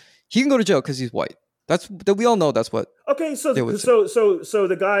record, he can go to jail because he's white. We all know that's what. Okay, so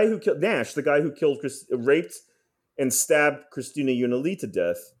the guy who killed Nash, the guy who raped and stabbed Christina Unali to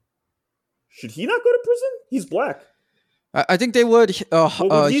death, should he not go to prison? He's black. I think they would. He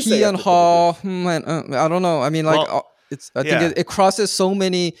and Hall. I don't know. I mean, like, I think it crosses so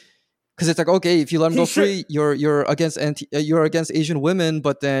many, because it's like, okay, if you let him go free, you're against Asian women,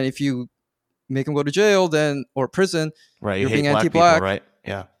 but then if you make him go to jail, or prison, right, you're being anti-black, people, right?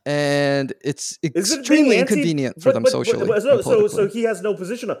 Yeah, and it's extremely inconvenient for them socially. So he has no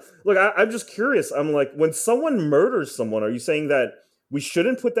position. Look, I'm just curious. I'm like, when someone murders someone, are you saying that we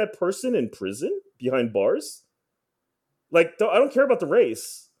shouldn't put that person in prison behind bars? Like, I don't care about the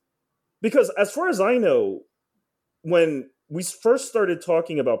race, because as far as I know, when we first started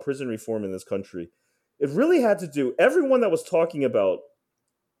talking about prison reform in this country, it really had to do. Everyone that was talking about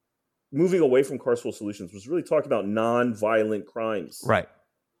moving away from carceral solutions was really talking about non-violent crimes. Right.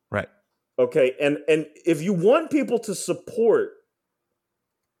 Okay, and if you want people to support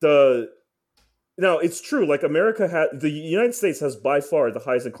now it's true. Like the United States has by far the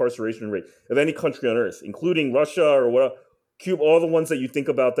highest incarceration rate of any country on earth, including Russia or what, Cuba, all the ones that you think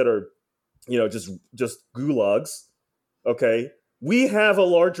about that are, just gulags. Okay, we have a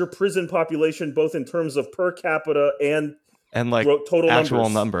larger prison population, both in terms of per capita and like total actual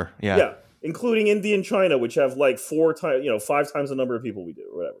numbers. Number. Yeah, including India and China, which have like 5 times the number of people we do,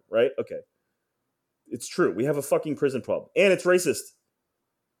 or whatever. Right? Okay, it's true. We have a fucking prison problem, and it's racist.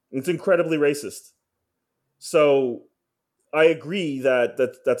 It's incredibly racist. So I agree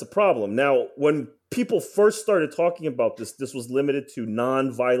that's a problem. Now, when people first started talking about this was limited to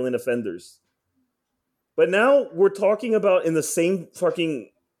non-violent offenders. But now we're talking about, in the same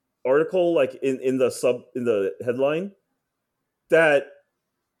fucking article, like in the headline, that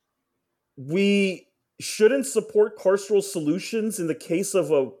we shouldn't support carceral solutions in the case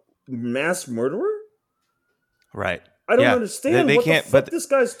of a mass murderer? Right. I don't understand they what can't, the fuck this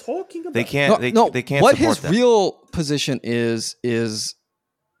guy's talking about. They can't. They can't. What support his that. real position is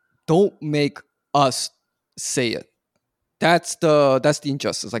don't make us say it. That's the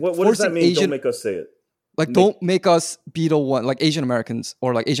injustice. Like, what does that mean? Don't make us say it. Like, don't make us be the one, like Asian Americans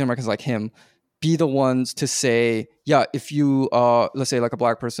or like Asian Americans like him, be the ones to say, yeah, if you, let's say like a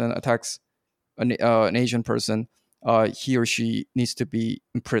black person attacks an Asian person, he or she needs to be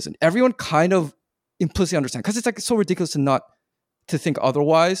imprisoned. Everyone kind of implicitly understands, because it's like so ridiculous to think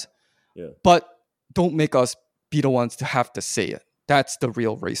otherwise. Yeah. But don't make us be the ones to have to say it. That's the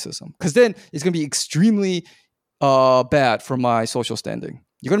real racism. Because then it's going to be extremely bad for my social standing.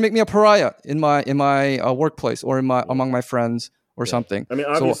 You're going to make me a pariah in my workplace or among my friends or something. I mean,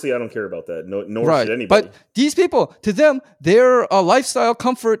 obviously, I don't care about that. Nor right. should anybody. But these people, to them, their lifestyle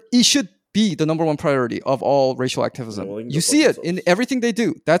comfort, it should be the number one priority of all racial activism. Well, you see it in everything they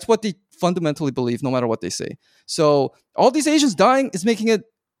do. That's what they fundamentally believe, no matter what they say. So all these Asians dying is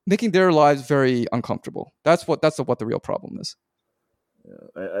making their lives very uncomfortable. That's what the real problem is. Yeah,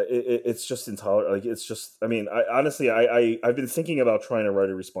 it's just intolerant. Like, it's just. I mean, honestly, I've been thinking about trying to write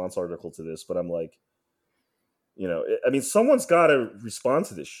a response article to this, but I'm like, I mean, someone's got to respond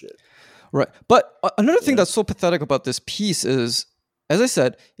to this shit. Right. But another thing that's so pathetic about this piece is, as I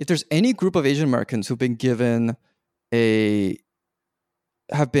said, if there's any group of Asian Americans who've been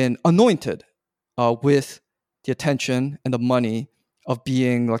have been anointed with the attention and the money of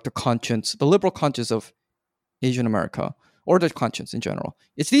being like the liberal conscience of Asian America, or the conscience in general,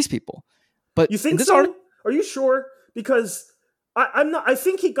 it's these people. But you think so? Are you sure? Because I'm not. I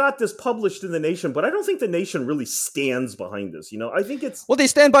think he got this published in The Nation, but I don't think The Nation really stands behind this. I think it's they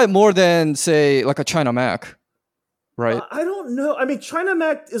stand by it more than, say, like a China Mac, right? I don't know. I mean, China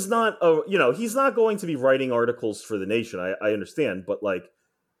Mac is not he's not going to be writing articles for The Nation. I understand, but like,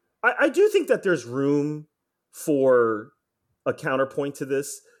 I do think that there's room for a counterpoint to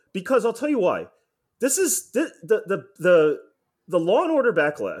this, because I'll tell you why. This is the Law and Order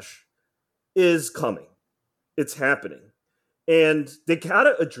backlash is coming. It's happening. And they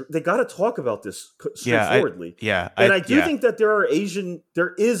gotta talk about this straightforwardly. I do think that there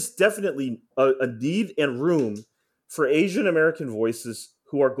is definitely a need and room for Asian American voices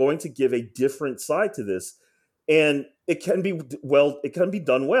who are going to give a different side to this. And it can be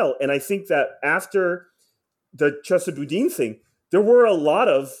done well. And I think that after the Chesabuddin thing, there were a lot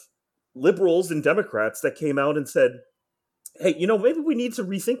of liberals and Democrats that came out and said, hey, maybe we need to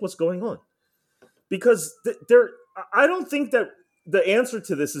rethink what's going on. Because I don't think that the answer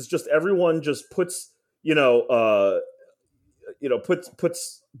to this is just everyone just puts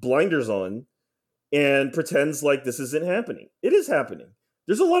blinders on and pretends like this isn't happening. It is happening.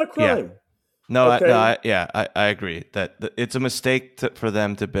 There's a lot of crime. Yeah. I agree that it's a mistake for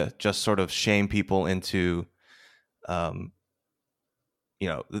them to just sort of shame people into,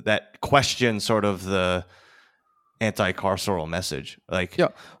 that question sort of the anti-carceral message. Like, yeah,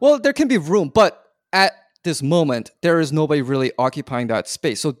 well, there can be room, but at this moment, there is nobody really occupying that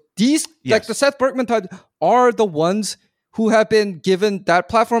space. So these, like the Seth Berkman type, are the ones who have been given that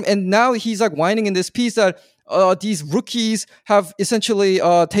platform, and now he's like whining in this piece that these rookies have essentially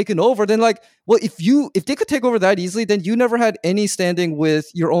taken over. Then, like, well, if they could take over that easily, then you never had any standing with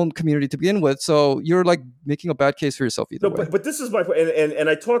your own community to begin with. So you're like making a bad case for yourself either way. But this is my point, and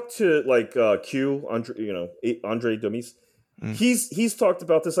I talked to like Andre Dumis. He's talked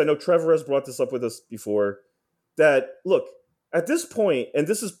about this. I know Trevor has brought this up with us before. That, look, at this point, and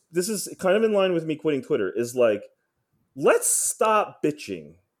this is kind of in line with me quitting Twitter, is like, let's stop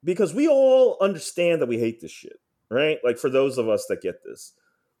bitching, because we all understand that we hate this shit, right? Like, for those of us that get this,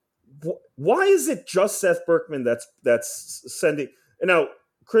 why is it just Seth Berkman that's sending? And now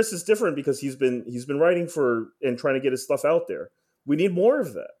Chris is different because he's been writing for and trying to get his stuff out there. We need more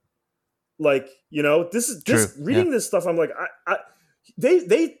of that. Like, reading this stuff, I'm like,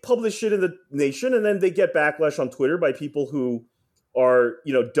 they publish it in The Nation, and then they get backlash on Twitter by people who are,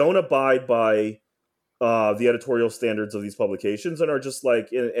 don't abide by the editorial standards of these publications and are just like,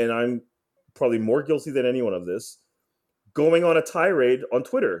 and I'm probably more guilty than anyone of this, going on a tirade on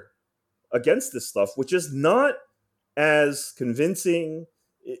Twitter against this stuff, which is not as convincing,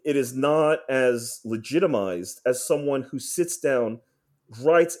 it is not as legitimized as someone who sits down,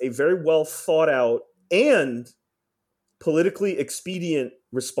 writes a very well thought out and politically expedient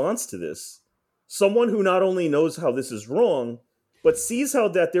response to this. Someone who not only knows how this is wrong, but sees how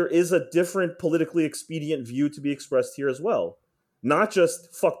that there is a different politically expedient view to be expressed here as well. Not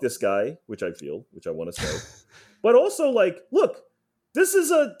just fuck this guy, which I want to say, but also like, look, this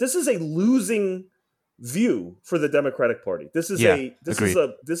is a losing view for the Democratic Party. This is a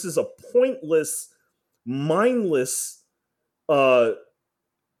pointless, mindless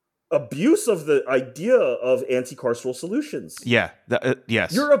abuse of the idea of anti-carceral solutions. Yeah.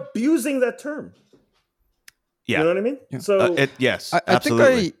 Yes. You're abusing that term. Yeah. You know what I mean? So yes, I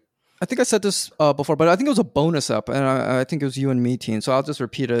absolutely. think I think I said this before, but I think it was a bonus app, and I think it was you and me, Teen. So I'll just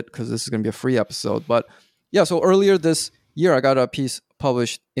repeat it because this is going to be a free episode. But yeah, so earlier this year, I got a piece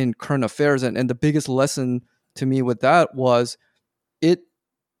published in Current Affairs, and the biggest lesson to me with that was it.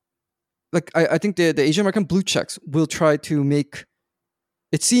 Like I think the Asian American blue checks will try to make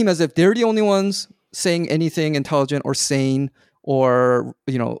it seem as if they're the only ones saying anything intelligent or sane or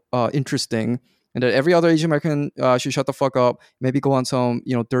interesting, and that every other Asian American should shut the fuck up, maybe go on some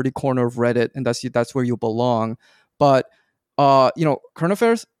dirty corner of Reddit, and that's where you belong. But Current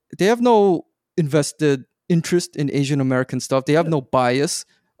Affairs, they have no invested interest in Asian American stuff. They have no bias.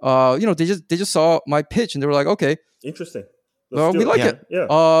 They just saw my pitch and they were like, okay, interesting. We like it.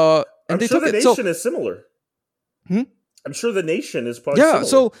 Yeah. And I'm sure the Nation is similar. I'm sure the Nation is probably similar.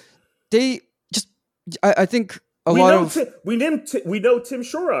 So they just, I think we know Tim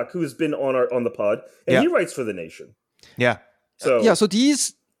Shorrock, who's been on the pod, and he writes for the Nation. Yeah. So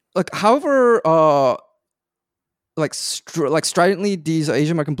these, like, however, stridently these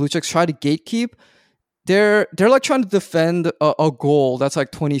Asian American blue checks try to gatekeep, they're like trying to defend a goal that's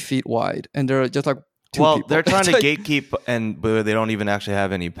like 20 feet wide, and they're just like. They're trying to gatekeep, but they don't even actually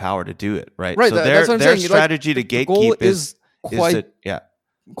have any power to do it, right? Right. So that's what I'm their saying. strategy to gatekeep is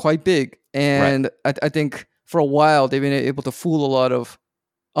quite big, and I think for a while they've been able to fool a lot of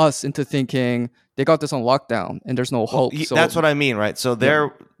us into thinking they got this on lockdown and there's no hope. So that's what I mean, right? So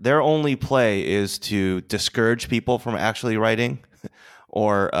their only play is to discourage people from actually writing,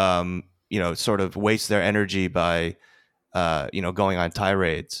 or sort of waste their energy by going on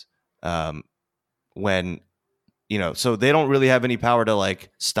tirades. When so they don't really have any power to like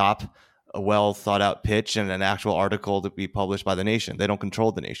stop a well thought out pitch and an actual article to be published by the Nation. They don't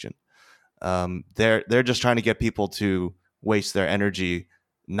control the Nation. They're just trying to get people to waste their energy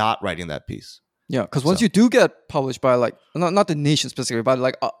not writing that piece. Yeah, because once you do get published by like not the Nation specifically, but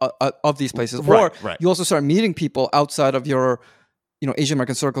like of these places, or you also start meeting people outside of your Asian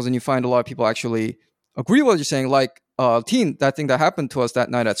American circles, and you find a lot of people actually agree with what you're saying, like Teen, that thing that happened to us that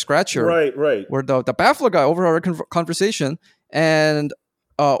night at Scratcher, right, where the baffler guy overheard our conversation, and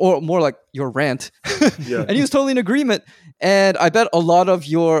or more like your rant, and he was totally in agreement. And I bet a lot of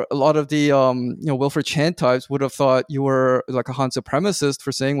the Wilfred Chan types would have thought you were like a Han supremacist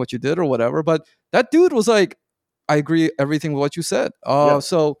for saying what you did or whatever. But that dude was like, I agree everything with what you said.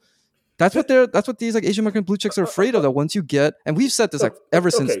 So. That's what these like Asian American blue chicks are afraid of. That once you get, and we've said this like ever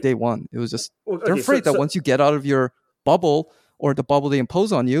since day one, it was just they're afraid that once you get out of your bubble or the bubble they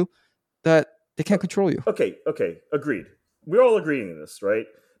impose on you, that they can't control you. Okay, agreed. We're all agreeing on this, right?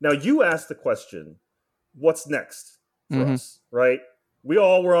 Now you asked the question, what's next for us, right? We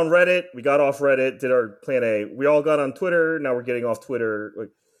all were on Reddit. We got off Reddit, did our plan A. We all got on Twitter. Now we're getting off Twitter. Like,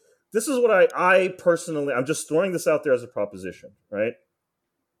 this is what I personally, I'm just throwing this out there as a proposition, right?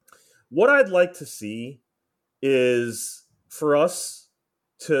 What I'd like to see is for us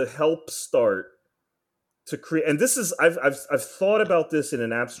to help start to create, and this is I've thought about this in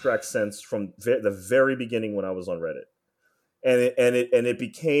an abstract sense from the very beginning when I was on Reddit, and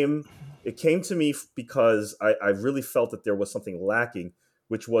it came to me because I really felt that there was something lacking,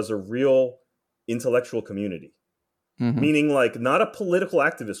 which was a real intellectual community, meaning like not a political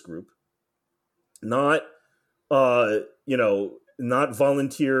activist group, not not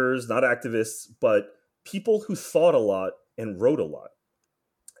volunteers, not activists, but people who thought a lot and wrote a lot.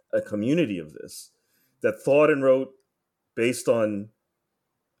 A community of this that thought and wrote based on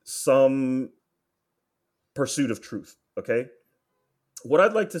some pursuit of truth, okay? What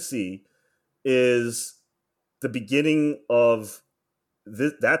I'd like to see is the beginning of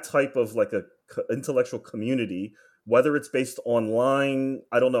that type of like a intellectual community, whether it's based online,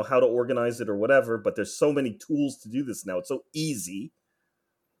 I don't know how to organize it or whatever, but there's so many tools to do this now. It's so easy,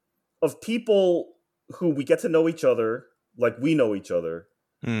 of people who we get to know each other like we know each other,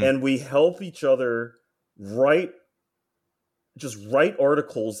 and we help each other write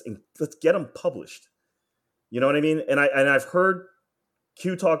articles and let's get them published. You know what I mean? And I've heard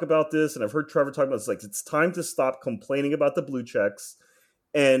Q talk about this, and I've heard Trevor talk about this. Like, it's time to stop complaining about the blue checks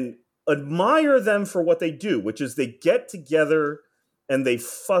and admire them for what they do, which is they get together and they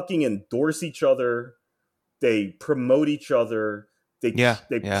fucking endorse each other, they promote each other, they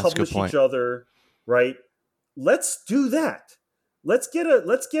publish each other, right? Let's do that. Let's get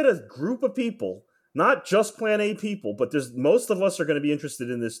a group of people, not just Plan A people, but most of us are going to be interested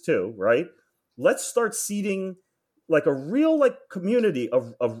in this too, right? Let's start seeding like a real like community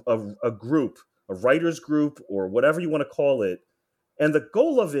of a group, a writers group, or whatever you want to call it. And the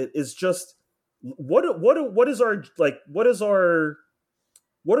goal of it is just what are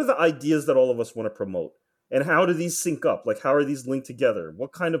the ideas that all of us want to promote? And how do these sync up? Like, how are these linked together?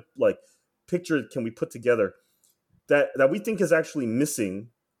 What kind of like picture can we put together that we think is actually missing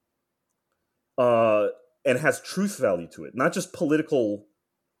and has truth value to it, not just political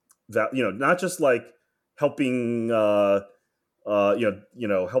value, not just like helping helping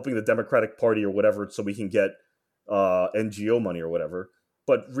the Democratic Party or whatever so we can get NGO money or whatever,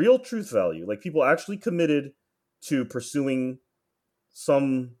 but real truth value, like people actually committed to pursuing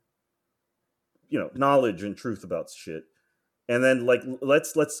some knowledge and truth about shit. And then like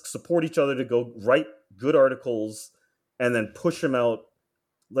let's support each other to go write good articles and then push them out.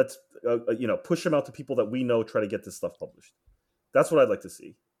 Let's push them out to people that we know, try to get this stuff published. That's what I'd like to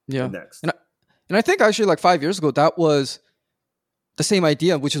see. Yeah. Next. And I think actually like 5 years ago that was the same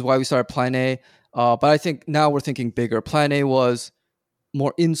idea, which is why we started Plan A. But I think now we're thinking bigger. Plan A was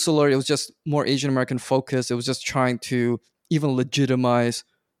more insular. It was just more Asian American focused. It was just trying to even legitimize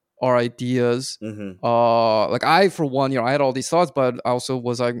our ideas. Mm-hmm. Like I, for one, I had all these thoughts, but I also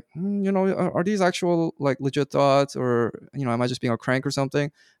was like, are these actual like legit thoughts, or am I just being a crank or something?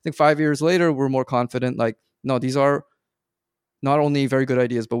 I think 5 years later, we're more confident. Like, no, these are not only very good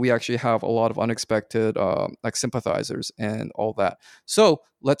ideas, but we actually have a lot of unexpected like sympathizers and all that. So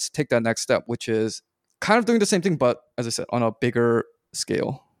let's take that next step, which is kind of doing the same thing, but as I said, on a bigger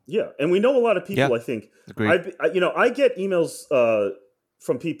scale. Yeah, and we know a lot of people. Yeah. I think I get emails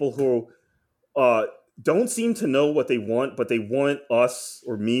from people who don't seem to know what they want, but they want us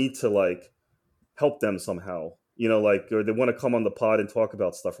or me to like help them somehow. Or they want to come on the pod and talk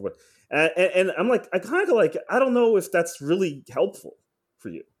about stuff or what. And I'm like, I kind of like, I don't know if that's really helpful for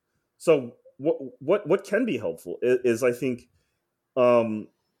you. So what can be helpful is I think, and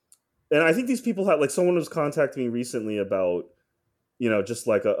I think these people have, like, someone was contacting me recently about, just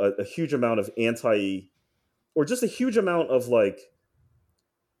like a huge amount of or just a huge amount of like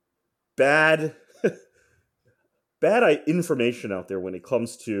bad information out there when it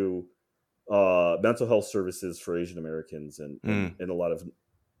comes to mental health services for Asian Americans and a lot of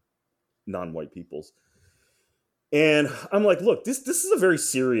non-white peoples. And I'm like, look, this is a very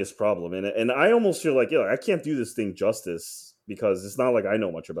serious problem. And I almost feel like, I can't do this thing justice because it's not like I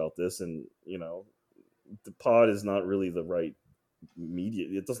know much about this. And, the pod is not really the right media.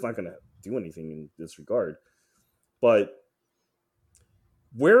 It's just not going to do anything in this regard. But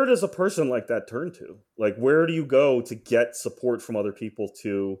where does a person like that turn to? Like, where do you go to get support from other people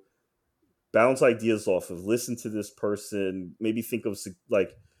to bounce ideas off of, listen to this person, maybe think of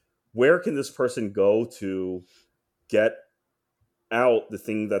like, where can this person go to get out the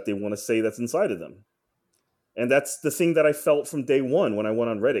thing that they want to say that's inside of them? And that's the thing that I felt from day one when I went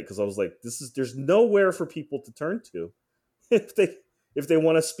on Reddit, because I was like, there's nowhere for people to turn to if they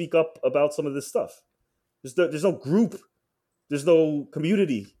want to speak up about some of this stuff. There's no group, there's no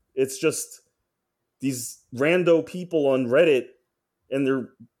community. It's just these rando people on Reddit, and their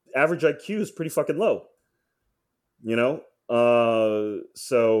average IQ is pretty fucking low.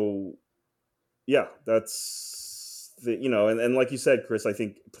 So yeah, that's and like you said, Chris, I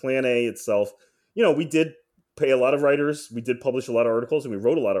think Plan A itself, we did pay a lot of writers, we did publish a lot of articles, and we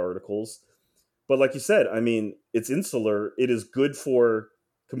wrote a lot of articles. But like you said, I mean, it's insular. It is good for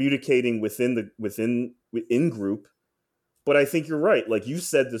communicating within group. But I think you're right. Like, you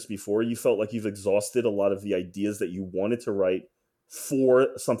said this before, you felt like you've exhausted a lot of the ideas that you wanted to write for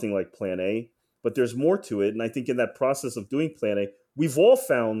something like Plan A. But there's more to it. And I think in that process of doing Plan A, we've all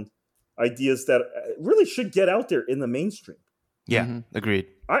found ideas that really should get out there in the mainstream. Yeah, Agreed.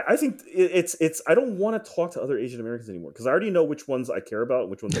 I think it's I don't want to talk to other Asian Americans anymore, because I already know which ones I care about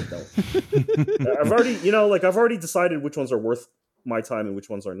and which ones I don't. I've already decided which ones are worth my time and which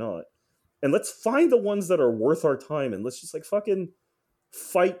ones are not. And let's find the ones that are worth our time, and let's just like fucking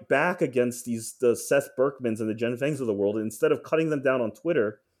fight back against the Seth Berkmans and the Jen Fangs of the world, instead of cutting them down on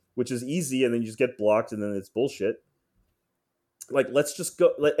Twitter, which is easy, and then you just get blocked, and then it's bullshit. Like, let's just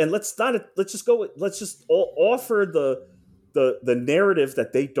go, and let's just offer the narrative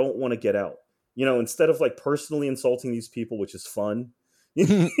that they don't want to get out. Instead of like personally insulting these people, which is fun.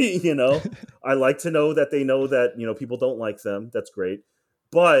 I like to know that they know that people don't like them. That's great,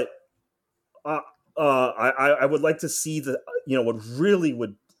 but I would like to see what really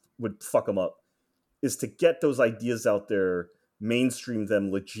would fuck them up is to get those ideas out there, mainstream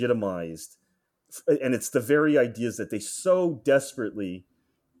them, legitimized, and it's the very ideas that they so desperately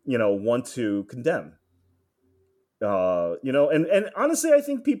want to condemn. And honestly, I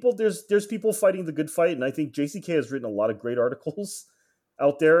think there's people fighting the good fight, and I think JCK has written a lot of great articles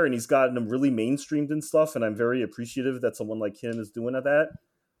out there, and he's gotten them really mainstreamed and stuff, and I'm very appreciative that someone like him is doing that.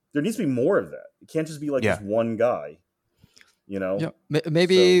 There needs to be more of that. It can't just be like this one guy, Yeah,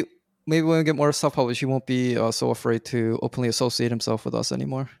 maybe maybe when we get more stuff published, he won't be so afraid to openly associate himself with us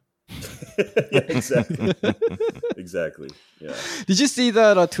anymore. Yeah, exactly. Exactly. Yeah. Did you see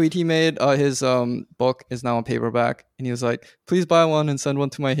that tweet he made? His book is now on paperback, and he was like, "Please buy one and send one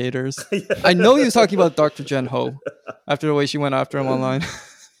to my haters." Yeah. I know he was talking about Dr. Jen Ho after the way she went after him online.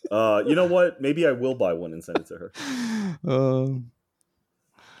 You know what? Maybe I will buy one and send it to her.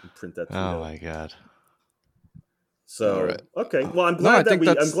 Print that. Oh my god. So All right. okay, well, I'm glad I think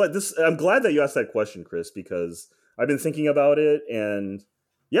I'm glad that you asked that question, Chris, because I've been thinking about it, and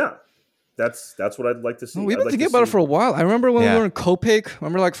yeah, that's what I'd like to see. We've been thinking about it for a while. I remember when we were in Kopek.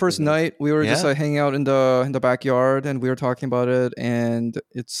 Remember, like first night, we were just like hanging out in the backyard, and we were talking about it. And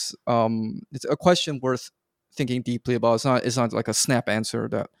it's a question worth thinking deeply about. It's not like a snap answer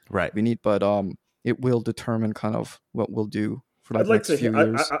that we need, but it will determine kind of what we'll do for the next few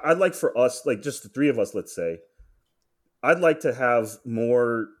years. I'd like for us, like just the three of us, let's say, I'd like to have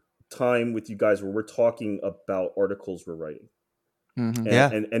more time with you guys where we're talking about articles we're writing.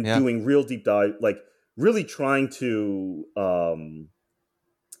 Mm-hmm. And doing real deep dive, like really trying to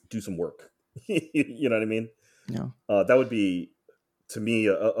do some work. You know what I mean? Yeah. That would be, to me,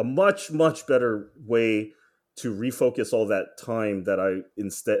 a much better way to refocus all that time that I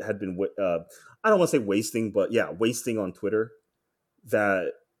instead had been, I don't want to say wasting, but yeah, wasting on Twitter.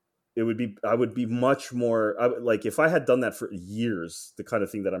 That I would be much more, like if I had done that for years, the kind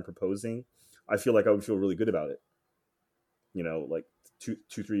of thing that I'm proposing, I feel like I would feel really good about it. You know, like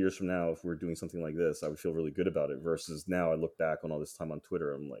 2-3 years from now, if we're doing something like this, I would feel really good about it. Versus now, I look back on all this time on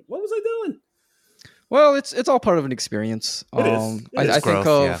Twitter, I'm like, what was I doing? Well, it's all part of an experience. It is. I think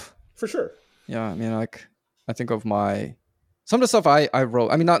of for sure. Yeah, I mean, like I think of some of the stuff I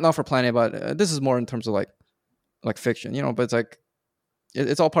wrote. I mean, not for Planet, but this is more in terms of like fiction, you know. But it's like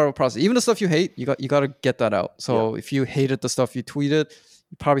it's all part of a process. Even the stuff you hate, you got to get that out. So if you hated the stuff you tweeted,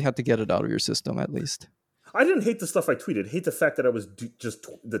 you probably have to get it out of your system at least. I didn't hate the stuff I tweeted. Hate the fact that I was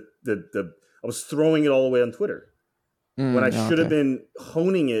I was throwing it all away on Twitter when I should have been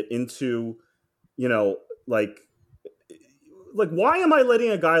honing it into, you know, like why am I letting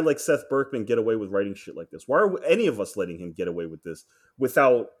a guy like Seth Berkman get away with writing shit like this? Why are any of us letting him get away with this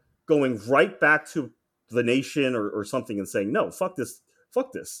without going right back to The Nation or something and saying, no, fuck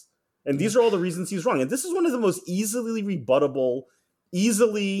this. And these are all the reasons he's wrong. And this is one of the most easily rebuttable,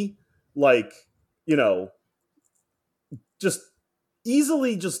 easily like, you know, just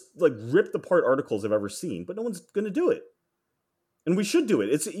like ripped apart articles I've ever seen, but no one's going to do it. And we should do it.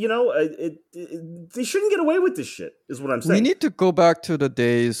 It's, you know, they shouldn't get away with this shit is what I'm saying. We need to go back to the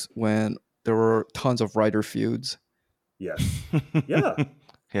days when there were tons of writer feuds. Yes. Yeah.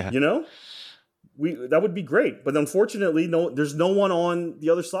 You know, that would be great. But unfortunately, there's no one on the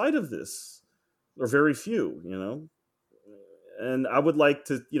other side of this, or very few, you know. And I would like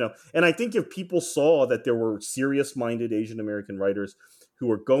to, you know, and I think if people saw that there were serious-minded Asian American writers who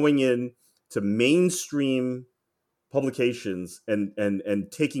were going in to mainstream publications and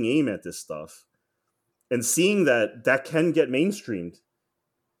taking aim at this stuff, and seeing that can get mainstreamed,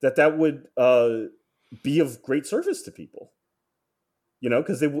 that would be of great service to people. You know,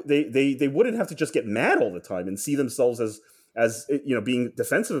 because they wouldn't have to just get mad all the time and see themselves as you know, being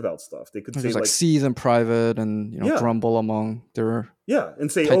defensive about stuff. They could say like seethe in private and, you know, grumble among their and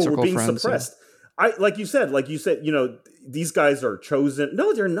say, oh, we're being suppressed. Yeah. Like you said, you know, these guys are chosen.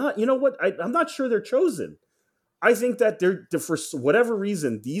 No, they're not. You know what? I'm not sure they're chosen. I think that they're for whatever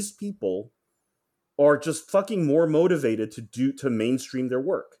reason, these people are just fucking more motivated to mainstream their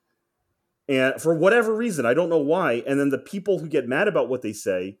work. And for whatever reason, I don't know why. And then the people who get mad about what they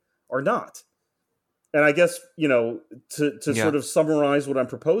say are not. And I guess, you know, to sort of summarize what I'm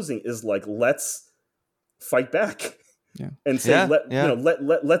proposing is like, let's fight back and say,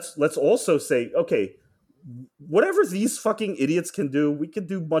 let's also say, okay, whatever these fucking idiots can do, we can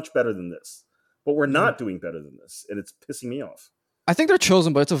do much better than this, but we're not doing better than this. And it's pissing me off. I think they're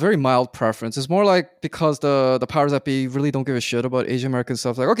chosen, but it's a very mild preference. It's more like because the powers that be really don't give a shit about Asian American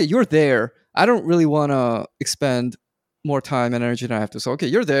stuff. Like, okay, you're there. I don't really want to expend more time and energy than I have to. So, okay,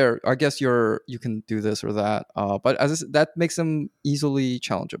 you're there. I guess you can do this or that. But that makes them easily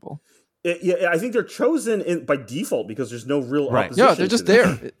challengeable. I think they're chosen by default because there's no real opposition. Yeah, they're just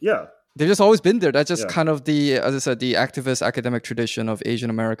there. Yeah. They've just always been there. That's just kind of as I said, the activist academic tradition of Asian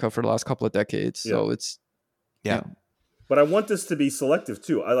America for the last couple of decades. So it's But I want this to be selective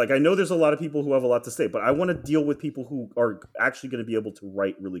too. I know there's a lot of people who have a lot to say, but I want to deal with people who are actually going to be able to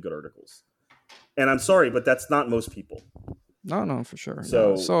write really good articles. And I'm sorry, but that's not most people. No, for sure.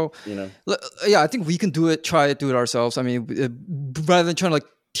 So you know, I think we can try to do it ourselves. I mean, rather than trying to like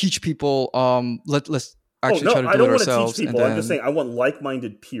teach people, let's actually try to I do don't it want to ourselves. teach people. I'm just saying I want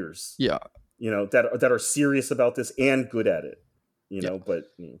like-minded peers. Yeah. That are serious about this and good at it. But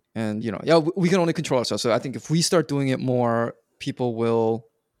and we can only control ourselves. So I think if we start doing it more, people will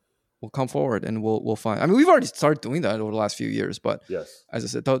come forward and we'll find. I mean, we've already started doing that over the last few years, but yes, as I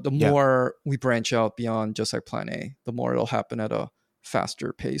said, the more we branch out beyond just like Plan A, the more it'll happen at a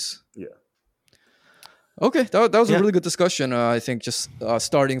faster pace. Yeah. Okay, that was a really good discussion. I think just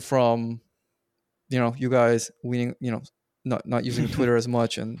starting from, you guys weaning, not using Twitter as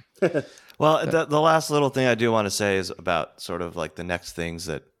much, and well, the last little thing I do want to say is about sort of like the next things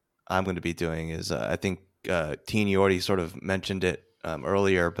that I'm going to be doing is I think Teen, you already sort of mentioned it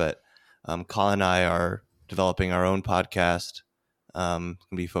earlier, but Colin and I are developing our own podcast. Going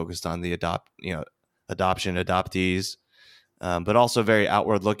to be focused on the adoption, adoptees, but also very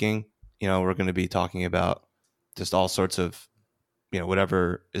outward looking. We're going to be talking about just all sorts of,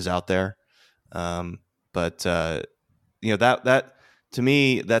 whatever is out there. But that to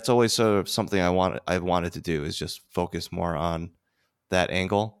me, that's always sort of something I've wanted to do is just focus more on that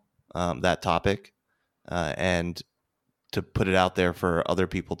angle, that topic, and to put it out there for other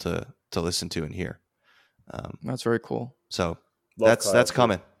people to listen to and hear. That's very cool. So that's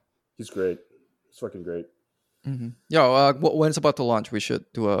coming. He's great. He's fucking great. Mm-hmm. Yeah. When it's about to launch, we should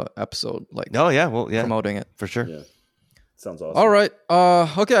do a episode promoting it for sure. Yeah. Sounds awesome. All right.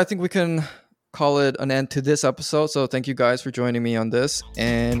 Okay. I think we can call it an end to this episode. So thank you guys for joining me on this,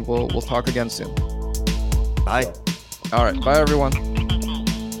 and we'll talk again soon. Bye. All right. Bye, everyone.